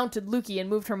 Nana mounted Lukey and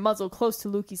moved her muzzle close to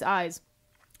Lukey's eyes.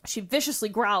 She viciously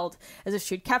growled, as if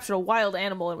she had captured a wild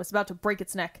animal and was about to break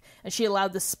its neck, and she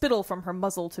allowed the spittle from her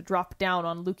muzzle to drop down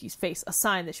on Lukey's face, a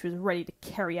sign that she was ready to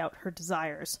carry out her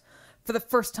desires. For the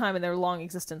first time in their long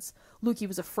existence, Lukey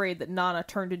was afraid that Nana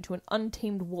turned into an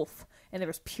untamed wolf, and there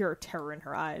was pure terror in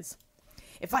her eyes.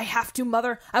 "If I have to,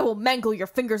 Mother, I will mangle your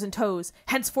fingers and toes.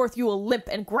 Henceforth you will limp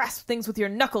and grasp things with your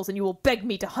knuckles, and you will beg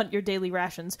me to hunt your daily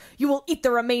rations. You will eat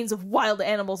the remains of wild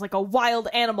animals like a wild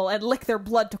animal and lick their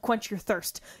blood to quench your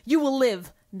thirst. You will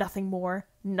live, nothing more,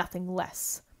 nothing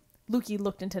less." Lukey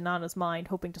looked into Nana's mind,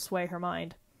 hoping to sway her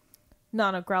mind.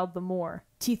 Nana growled the more,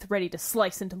 teeth ready to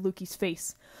slice into Lukey's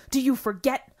face. "Do you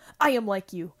forget? I am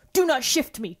like you. Do not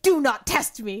shift me. Do not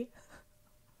test me."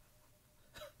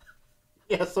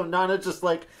 Yeah, so Nana just,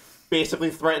 like, basically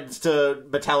threatens to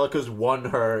Metallica's won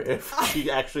her if she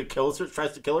actually kills her,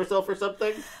 tries to kill herself or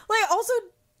something. Like, also,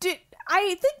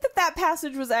 I think that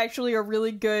passage was actually a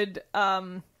really good,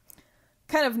 kind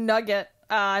of nugget,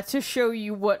 to show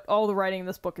you what all the writing in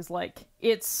this book is like.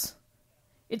 It's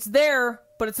there,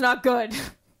 but it's not good.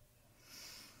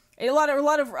 A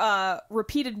lot of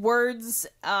repeated words,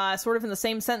 sort of in the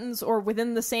same sentence or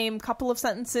within the same couple of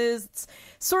sentences. It's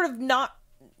sort of not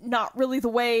really the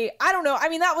way, I don't know. I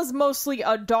mean, that was mostly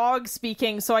a dog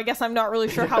speaking, so I guess I'm not really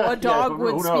sure how a dog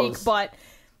would speak, but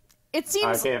it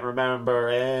seems... I can't remember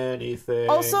anything.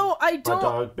 Also, I don't... My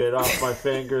dog bit off my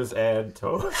fingers and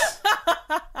toes.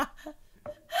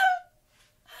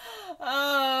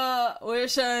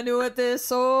 Wish I knew what this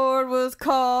sword was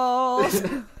called.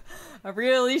 I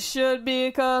really should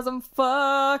be, 'cause I'm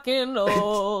fucking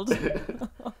old.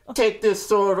 Take this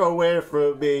sword away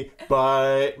from me.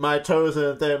 Bite my toes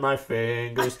and then my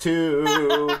fingers too.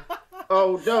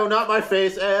 Oh no, not my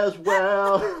face as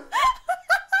well.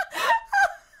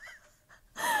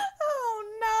 Oh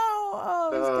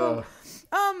no.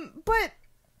 Oh, but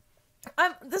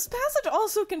this passage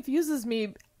also confuses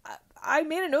me. I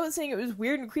made a note saying it was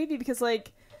weird and creepy because,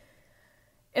 like,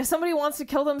 if somebody wants to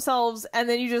kill themselves and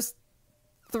then you just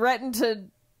threaten to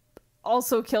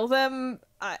also kill them,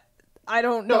 I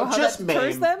don't know how that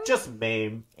deters them. Just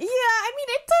maim. Yeah, I mean,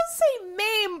 it does say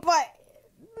maim, but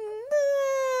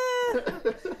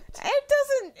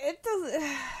it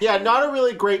doesn't. Yeah, not a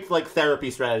really great, like, therapy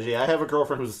strategy. I have a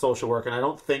girlfriend who's a social worker, and I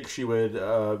don't think she would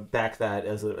back that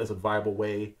as a viable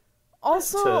way.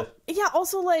 Also,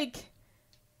 like,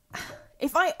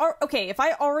 if I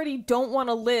already don't want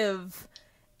to live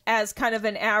as kind of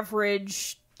an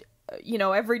average,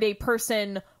 everyday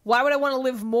person, why would I want to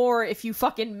live more if you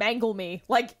fucking mangle me?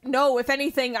 Like, no, if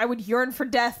anything, I would yearn for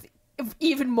death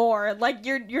even more. Like,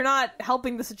 you're not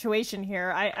helping the situation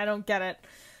here. I don't get it.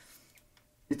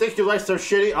 You think your life's so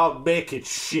shitty? I'll make it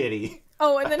shitty.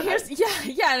 Oh, and then here's,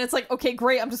 and it's like, okay,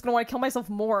 great, I'm just gonna want to kill myself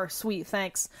more. Sweet,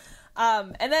 thanks.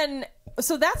 And then,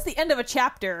 so that's the end of a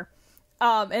chapter.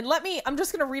 And I'm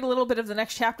just gonna read a little bit of the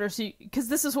next chapter, because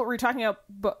this is what we were talking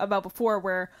about before,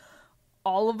 where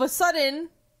all of a sudden,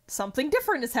 something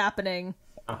different is happening.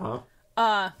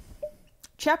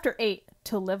 Chapter 8,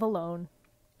 To Live Alone.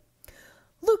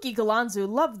 Lukey Galanzu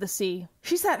loved the sea.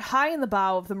 She sat high in the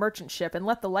bow of the merchant ship and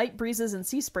let the light breezes and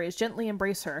sea sprays gently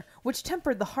embrace her, which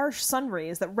tempered the harsh sun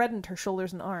rays that reddened her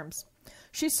shoulders and arms.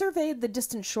 She surveyed the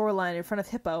distant shoreline in front of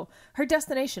Hippo, her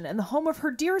destination and the home of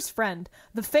her dearest friend,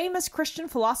 the famous Christian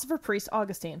philosopher priest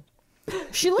Augustine.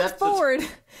 She looked forward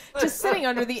to sitting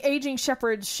under the aging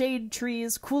shepherd's shade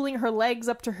trees, cooling her legs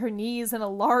up to her knees in a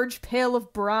large pail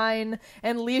of brine,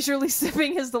 and leisurely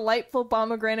sipping his delightful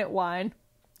pomegranate wine.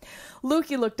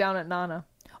 Lukey looked down at Nana.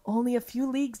 "Only a few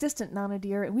leagues distant, Nana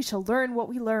dear, and we shall learn what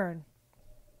we learn."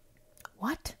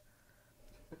 What?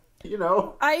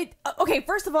 Okay,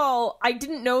 first of all, I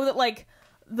didn't know that, like,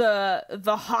 the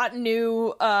hot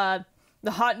new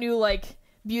like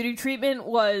beauty treatment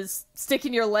was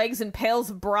sticking your legs in pails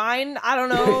of brine. I don't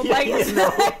know, like,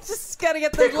 just gotta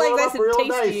get those legs nice and tasty.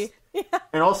 Nice. Yeah.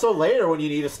 And also later, when you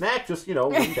need a snack, just,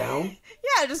 lean down.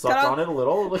 Yeah, just suck on it a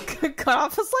little. Cut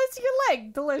off a slice of your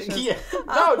leg. Delicious. Yeah.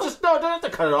 No, don't have to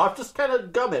cut it off. Just kind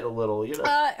of gum it a little,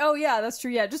 Oh, yeah, that's true.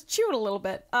 Yeah, just chew it a little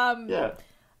bit. Yeah.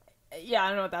 Yeah, I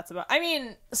don't know what that's about. I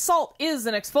mean, salt is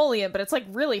an exfoliant, but it's like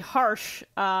really harsh.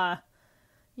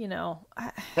 You know.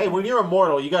 Hey, when you're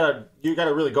immortal, you gotta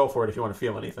really go for it if you want to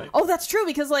feel anything. Oh, that's true,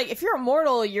 because like if you're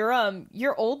immortal,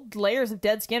 your old layers of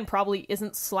dead skin probably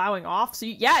isn't sloughing off. So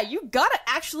you gotta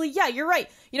actually, you're right.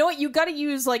 You know what? You gotta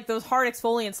use like those hard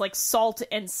exfoliants like salt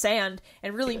and sand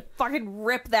and really fucking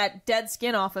rip that dead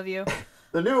skin off of you.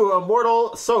 The new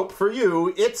immortal soap for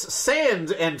you, it's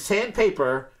sand and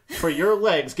sandpaper for your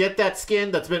legs. Get that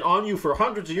skin that's been on you for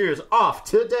hundreds of years off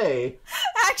today.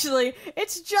 Actually,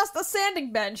 it's just a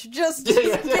sanding bench. Just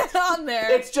get on there.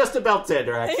 It's just a belt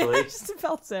sander, actually. Yeah, just a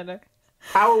belt sander.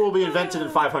 Power will be invented in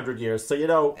 500 years, so,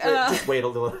 just wait a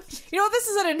little. You know, this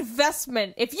is an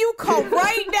investment. If you call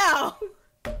right now...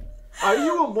 Are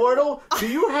you immortal? Do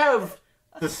you have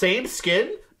the same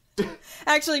skin?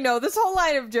 Actually, no. This whole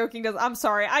line of joking does... I'm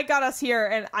sorry. I got us here,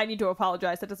 and I need to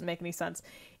apologize. That doesn't make any sense.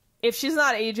 If she's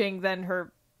not aging, then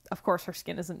of course, her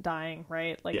skin isn't dying,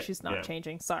 right? Like, she's not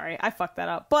changing. Sorry, I fucked that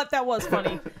up. But that was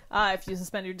funny, if you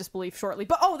suspend your disbelief shortly.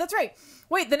 But, oh, that's right.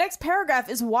 Wait, the next paragraph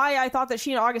is why I thought that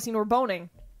she and Augustine were boning.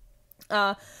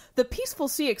 The peaceful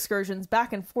sea excursions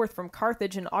back and forth from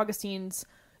Carthage and Augustine's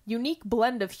unique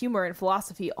blend of humor and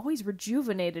philosophy always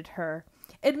rejuvenated her.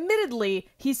 Admittedly,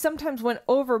 he sometimes went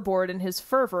overboard in his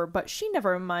fervor, but she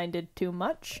never minded too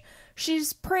much.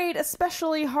 She's prayed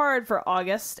especially hard for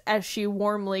August, as she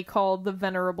warmly called the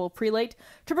venerable prelate,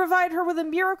 to provide her with a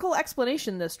miracle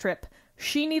explanation this trip.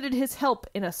 She needed his help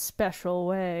in a special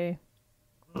way.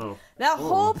 Oh. That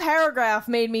whole paragraph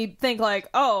made me think like,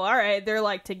 oh, all right, they're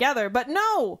like together, but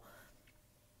no!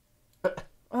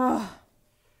 What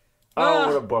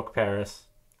a book, Paris.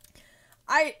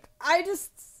 I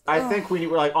think we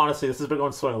were like, honestly, this has been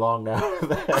going so long now.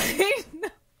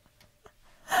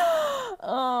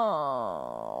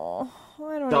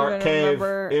 I don't Dark even cave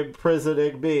remember.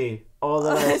 Imprisoning me. All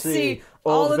that I see.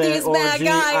 All of these bad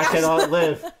guys. I cannot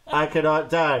live. I cannot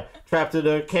die. Trapped in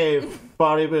a cave.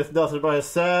 Body with nothing but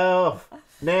itself.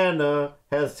 Nana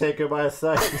has taken my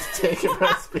sight. Taken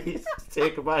my speech.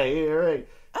 Taken my hearing.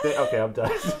 Okay, I'm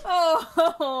done.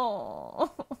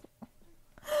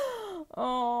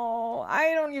 Oh,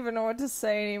 I don't even know what to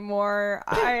say anymore.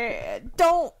 Okay,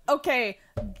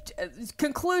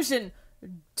 conclusion.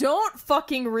 Don't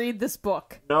fucking read this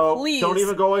book. No, please. Don't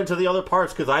even go into the other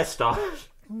parts because I stopped.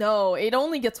 No, it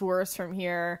only gets worse from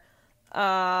here.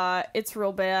 It's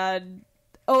real bad.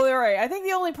 Oh, you're right. I think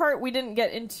the only part we didn't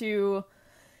get into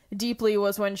deeply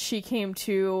was when she came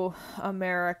to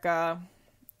America.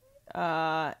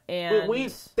 And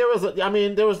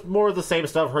there was more of the same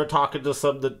stuff. Her talking to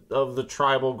some of the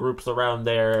tribal groups around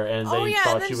there, and they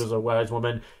thought she was a wise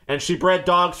woman, and she bred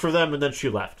dogs for them, and then she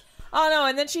left. Oh no!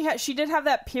 And then she did have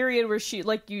that period where she,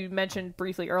 like you mentioned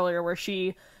briefly earlier, where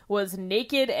she was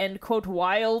naked and quote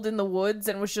wild in the woods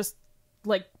and was just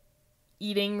like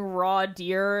eating raw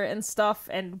deer and stuff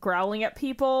and growling at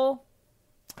people.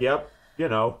 Yep,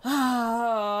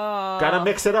 gotta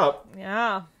mix it up.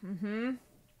 Yeah. Mm-hmm.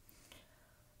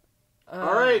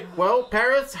 All right. Well,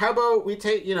 Paris, how about we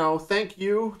take, thank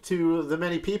you to the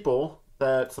many people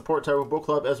that support Terrible Book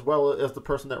Club, as well as the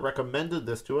person that recommended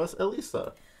this to us,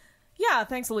 Elisa. Yeah,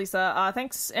 thanks, Elisa.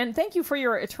 Thanks, and thank you for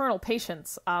your eternal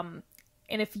patience. And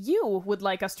if you would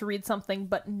like us to read something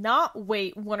but not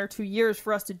wait 1 or 2 years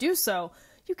for us to do so,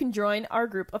 you can join our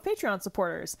group of Patreon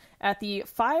supporters at the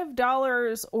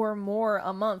 $5 or more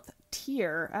a month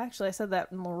tier. Actually, I said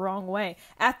that in the wrong way.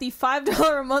 At the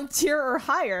 $5 a month tier or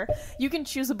higher, you can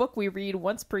choose a book we read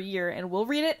once per year, and we'll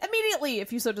read it immediately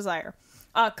if you so desire.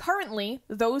 Currently,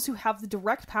 those who have the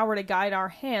direct power to guide our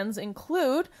hands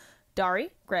include Dari,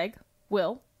 Greg,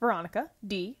 Will, Veronica,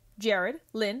 Dee, Jared,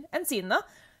 Lynn, and Sidna.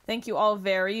 Thank you all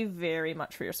very, very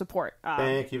much for your support.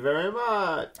 Thank you very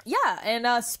much. Yeah,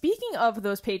 and speaking of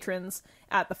those patrons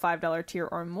at the $5 tier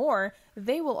or more,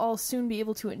 they will all soon be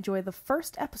able to enjoy the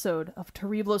first episode of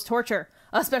Terriblo's Torture,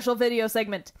 a special video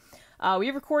segment.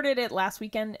 We recorded it last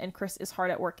weekend, and Chris is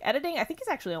hard at work editing. I think he's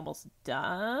actually almost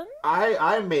done.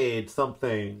 I made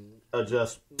something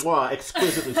just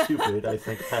exquisitely stupid, I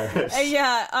think, Paris.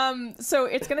 So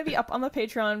it's going to be up on the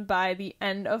Patreon by the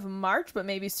end of March, but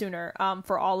maybe sooner,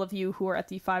 for all of you who are at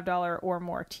the $5 or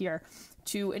more tier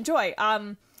to enjoy.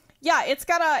 It's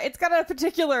got a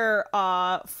particular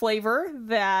flavor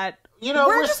that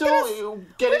we're still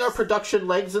getting our production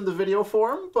legs in the video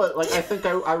form, but I think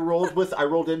I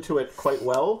rolled into it quite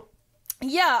well.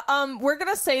 Yeah, we're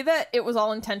gonna say that it was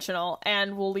all intentional,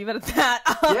 and we'll leave it at that.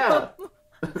 Yeah.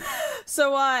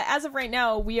 So as of right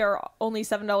now, we are only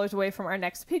 $7 away from our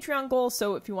next Patreon goal.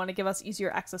 So if you want to give us easier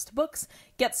access to books,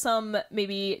 get some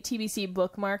maybe TBC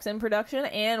bookmarks in production,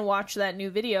 and watch that new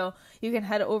video, you can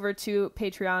head over to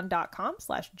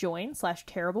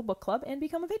patreon.com/join/terriblebookclub and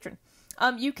become a patron.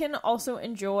 You can also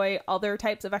enjoy other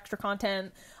types of extra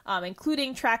content,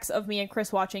 including tracks of me and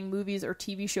Chris watching movies or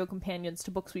TV show companions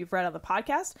to books we've read on the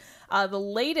podcast. The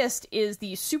latest is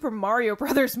the Super Mario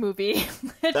Brothers movie.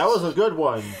 That was a good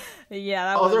one.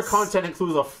 Yeah, Other content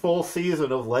includes a full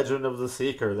season of Legend of the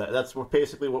Seeker. That's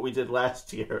basically what we did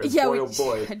last year. Yeah, boy, oh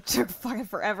boy. It took fucking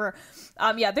forever.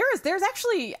 Yeah, there's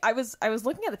actually, I was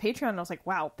looking at the Patreon and I was like,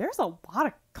 wow, there's a lot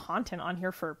of content on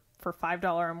here for $5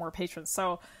 or more patrons.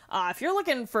 So if you're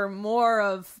looking for more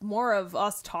of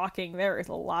us talking, there is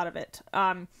a lot of it.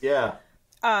 Yeah.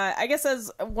 I guess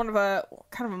as one of a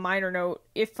kind of a minor note,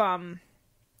 if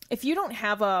you don't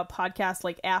have a podcast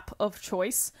like app of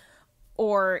choice,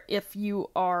 or if you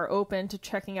are open to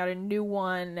checking out a new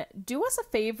one, do us a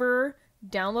favor,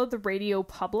 download the Radio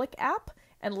Public app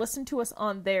and listen to us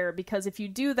on there, because if you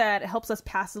do that, it helps us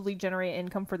passively generate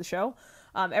income for the show.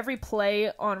 Every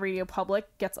play on Radio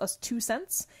Public gets us 2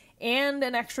 cents and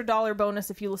an extra $1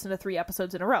 bonus if you listen to 3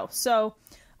 episodes in a row. So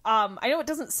I know it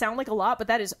doesn't sound like a lot, but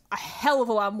that is a hell of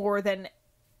a lot more than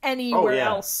anywhere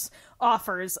else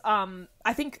offers. I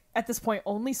think at this point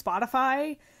only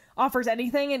Spotify offers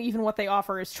anything, and even what they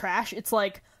offer is trash. It's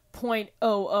like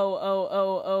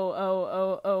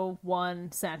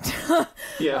 0.0000001 cent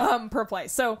per play.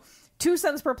 So 2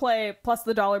 cents per play plus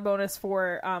the $1 bonus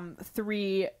for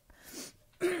 3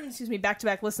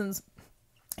 back-to-back listens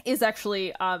is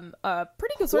actually a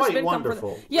pretty good source of income.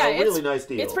 Wonderful. Yeah, it's really nice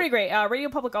deal. It's pretty great. Radio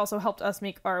Public also helped us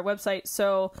make our website,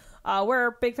 so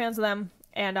we're big fans of them.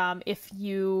 And if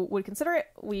you would consider it,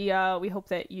 we hope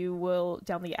that you will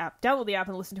download the app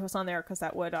and listen to us on there, because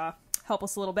that would help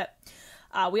us a little bit.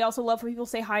 We also love when people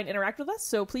say hi and interact with us,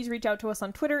 so please reach out to us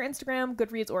on Twitter, Instagram,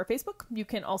 Goodreads, or Facebook. You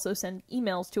can also send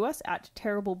emails to us at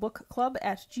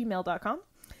terriblebookclub@gmail.com.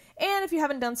 And if you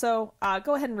haven't done so,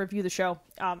 go ahead and review the show.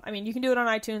 I mean, you can do it on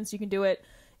iTunes, you can do it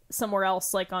somewhere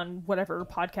else, like on whatever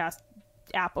podcast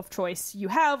app of choice you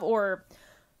have, or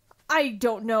I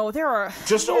don't know.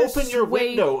 Just open your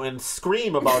window and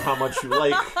scream about how much you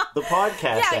like the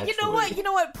podcast. Yeah, actually. You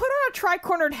know what? Put on a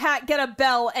tri-cornered hat, get a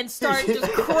bell, and start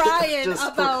just crying just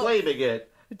about proclaiming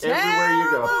it everywhere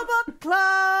you go. Terrible Book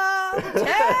Club,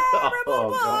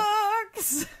 terrible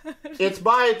books. It's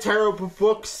my Terrible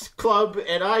Books Club,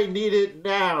 and I need it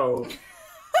now.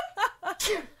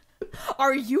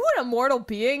 Are you an immortal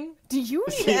being? Do you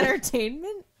need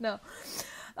entertainment? No.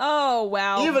 Oh,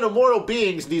 wow. Even immortal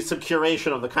beings need some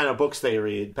curation on the kind of books they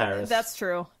read, Paris. That's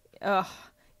true. Ugh.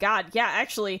 God, yeah,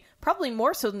 actually, probably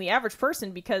more so than the average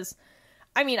person, because,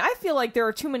 I mean, I feel like there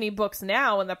are too many books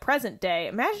now in the present day.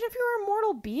 Imagine if you were an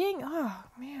immortal being. Oh,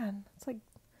 man.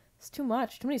 It's too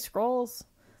much. Too many scrolls.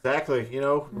 Exactly.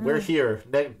 We're here.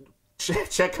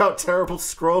 Check out Terrible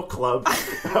Scroll Club.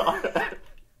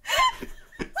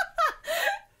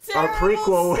 Our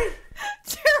prequel.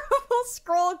 Terrible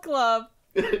Scroll Club.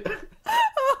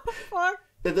 Oh, fuck.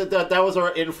 That was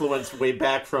our influence way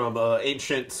back from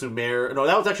ancient Sumer. No,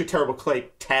 that was actually Terrible Clay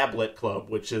Tablet Club,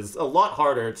 which is a lot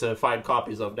harder to find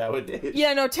copies of nowadays.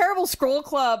 Yeah, no, Terrible Scroll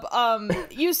Club.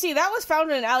 You see, that was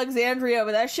founded in Alexandria,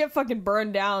 but that shit fucking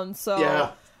burned down. So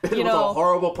yeah, it was a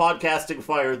horrible podcasting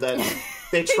fire that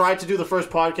they tried to do the first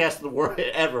podcast in the world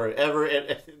ever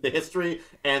in the history,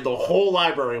 and the whole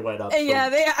library went up. Yeah,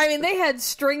 they had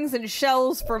strings and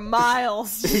shells for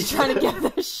miles just trying to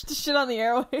get this shit on the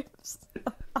airwaves.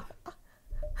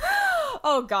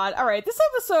 Oh God! All right, this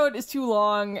episode is too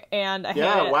long, and I hated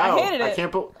it. Wow. I hated it.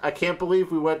 I can't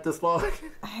believe we went this long.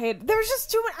 There's just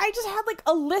too much. I just had like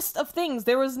a list of things.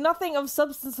 There was nothing of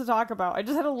substance to talk about. I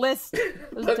just had a list.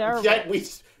 It was terrible.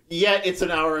 Yet it's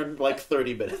an hour and like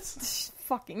 30 minutes.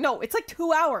 Fucking no! It's like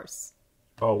 2 hours.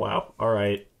 Oh wow! All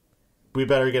right, we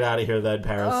better get out of here then,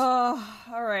 Paris. Oh,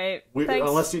 all right.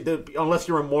 Unless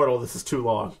you're immortal, this is too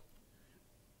long.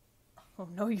 Oh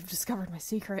no! You've discovered my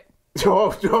secret.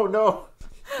 Oh no!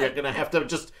 You're gonna have to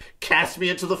just cast me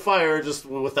into the fire, just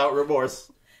without remorse.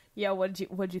 Yeah, what'd you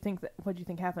think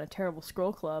happened at Terrible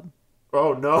Scroll Club?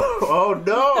 Oh no! Oh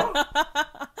no!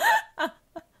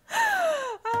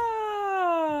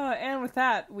 And with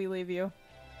that, we leave you.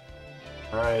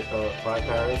 All right, bye,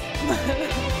 Paris.